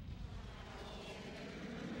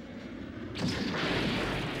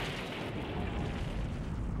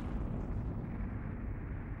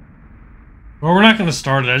 Well, we're not going to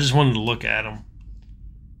start it. I just wanted to look at them.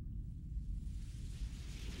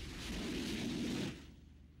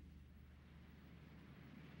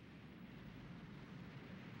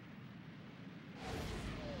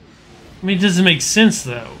 I mean, it doesn't make sense,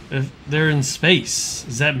 though, if they're in space.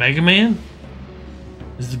 Is that Mega Man?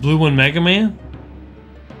 Is the blue one Mega Man?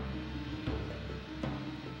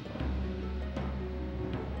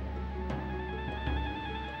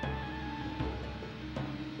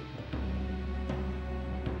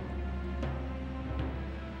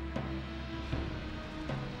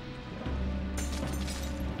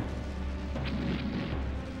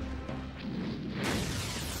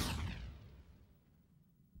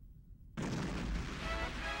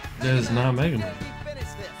 That is not Mega Man. Hey,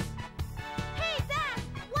 Beth!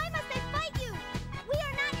 Why must I fight you? We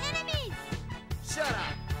are not enemies! Shut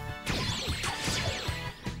up!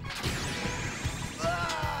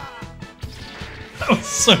 That was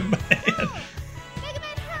so bad. Mega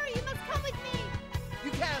Man, hurry! You must come with me!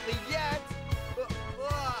 You can't leave yet!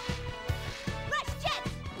 Rush Jet!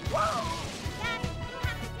 Whoa! Dad, you'll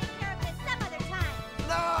have to take care of this some other time.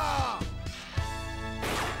 No!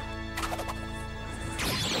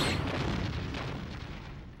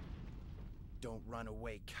 Don't run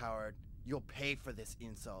away, coward. You'll pay for this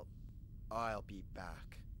insult. I'll be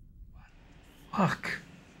back. Fuck.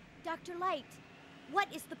 Dr. Light,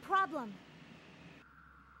 what is the problem?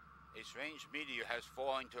 A strange meteor has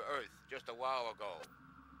fallen to Earth just a while ago.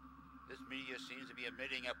 This meteor seems to be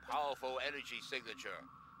emitting a powerful energy signature.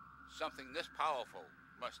 Something this powerful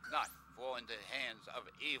must not fall into the hands of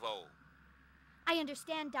evil. I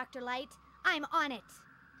understand, Dr. Light. I'm on it.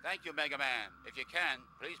 Thank you, Mega Man. If you can,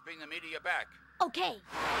 please bring the meteor back. Okay.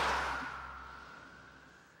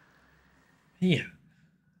 Yeah.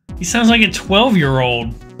 He sounds like a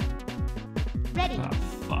 12-year-old. Ready. Oh,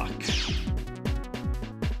 fuck.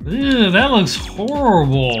 Ew, that looks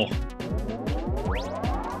horrible.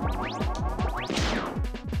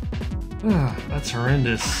 Ugh, that's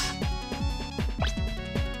horrendous.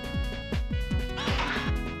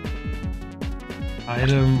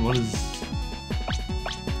 Item, what is...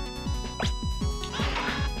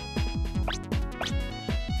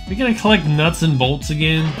 We gonna collect nuts and bolts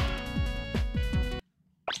again?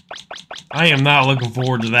 I am not looking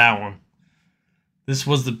forward to that one. This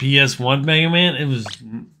was the PS1 Mega Man. It was...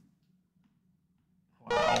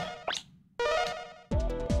 Wow.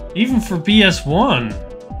 Even for PS1,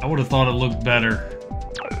 I would have thought it looked better.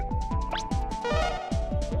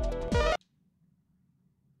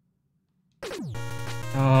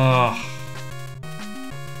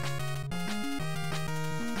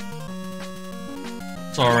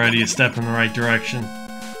 It's already a step in the right direction.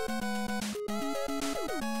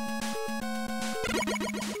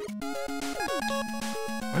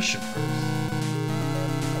 Question marks.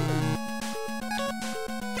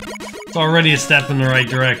 It's already a step in the right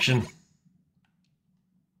direction.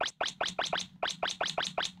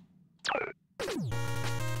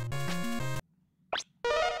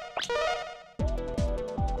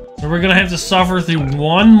 So we're gonna have to suffer through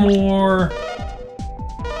one more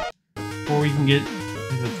before we can get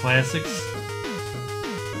to the classics.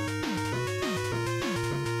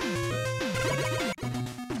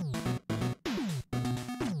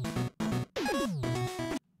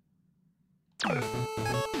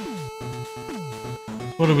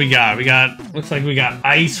 What do we got? We got, looks like we got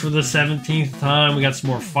ice for the 17th time. We got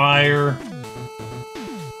some more fire.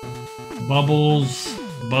 Bubbles.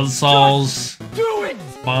 Buzzsaws. Do it!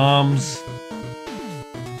 Bombs.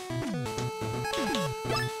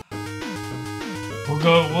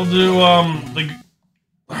 We'll do, the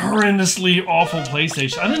horrendously awful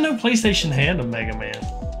PlayStation. I didn't know PlayStation had a Mega Man.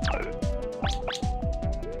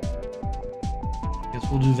 Guess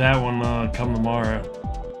we'll do that one, come tomorrow.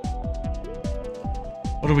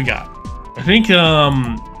 What do we got? I think,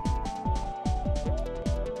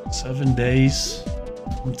 7 days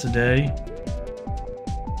from today.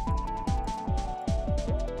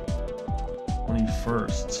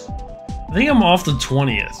 21st. I think I'm off the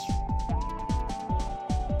 20th.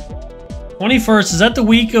 21st, is that the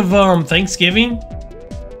week of Thanksgiving?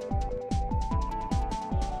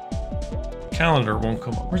 Calendar won't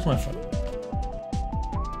come up. Where's my phone?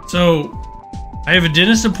 So, I have a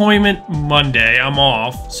dentist appointment Monday. I'm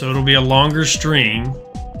off, so it'll be a longer stream.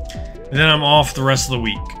 And then I'm off the rest of the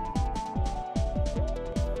week.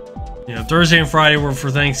 You know, Thursday and Friday were for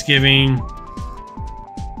Thanksgiving.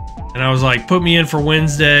 And I was like, put me in for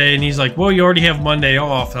Wednesday. And he's like, well, you already have Monday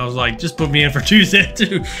off. And I was like, just put me in for Tuesday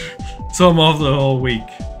too. So I'm off the whole week.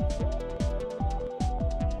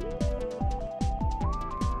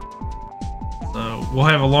 So we'll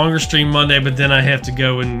have a longer stream Monday, but then I have to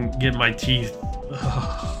go and get my teeth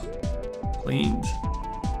cleaned.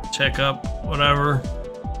 Check up, whatever.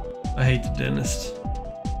 I hate the dentist.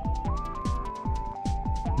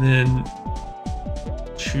 Then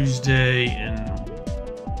Tuesday and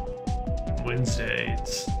Wednesday,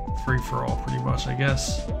 it's free for all pretty much, I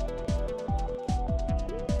guess.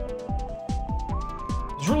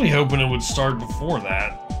 I was really hoping it would start before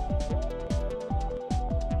that.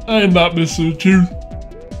 I am not missing a tooth.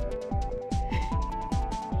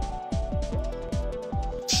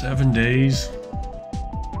 7 days.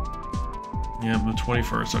 Yeah, the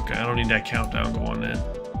 21st. Okay, I don't need that countdown going in.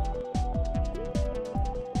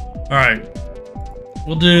 Alright.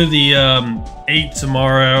 We'll do the 8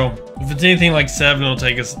 tomorrow. If it's anything like 7, it'll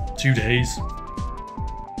take us 2 days.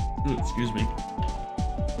 Ooh, excuse me.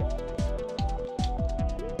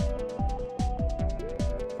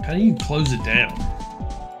 How do you close it down?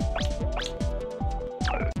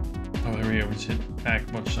 Oh, there we go. We just hit back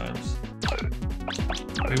a bunch of times.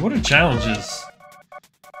 Wait, what are challenges?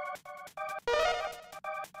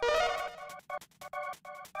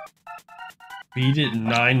 Beat it in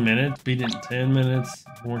 9 minutes, beat it in 10 minutes,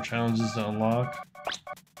 more challenges to unlock.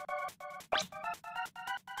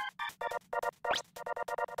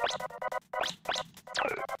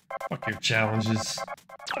 Fuck your challenges.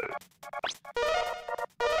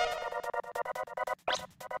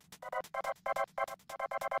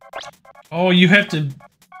 Oh, you have to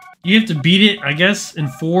beat it, I guess, in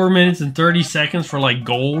 4 minutes and 30 seconds for like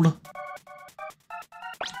gold.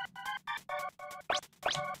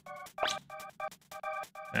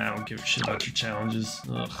 I don't give a shit about your challenges.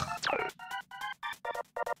 Ugh.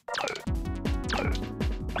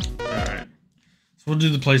 Alright. So we'll do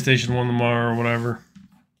the PlayStation 1 tomorrow or whatever.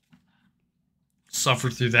 Suffer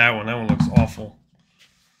through that one. That one looks awful.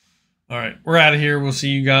 Alright, we're out of here. We'll see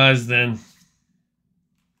you guys then.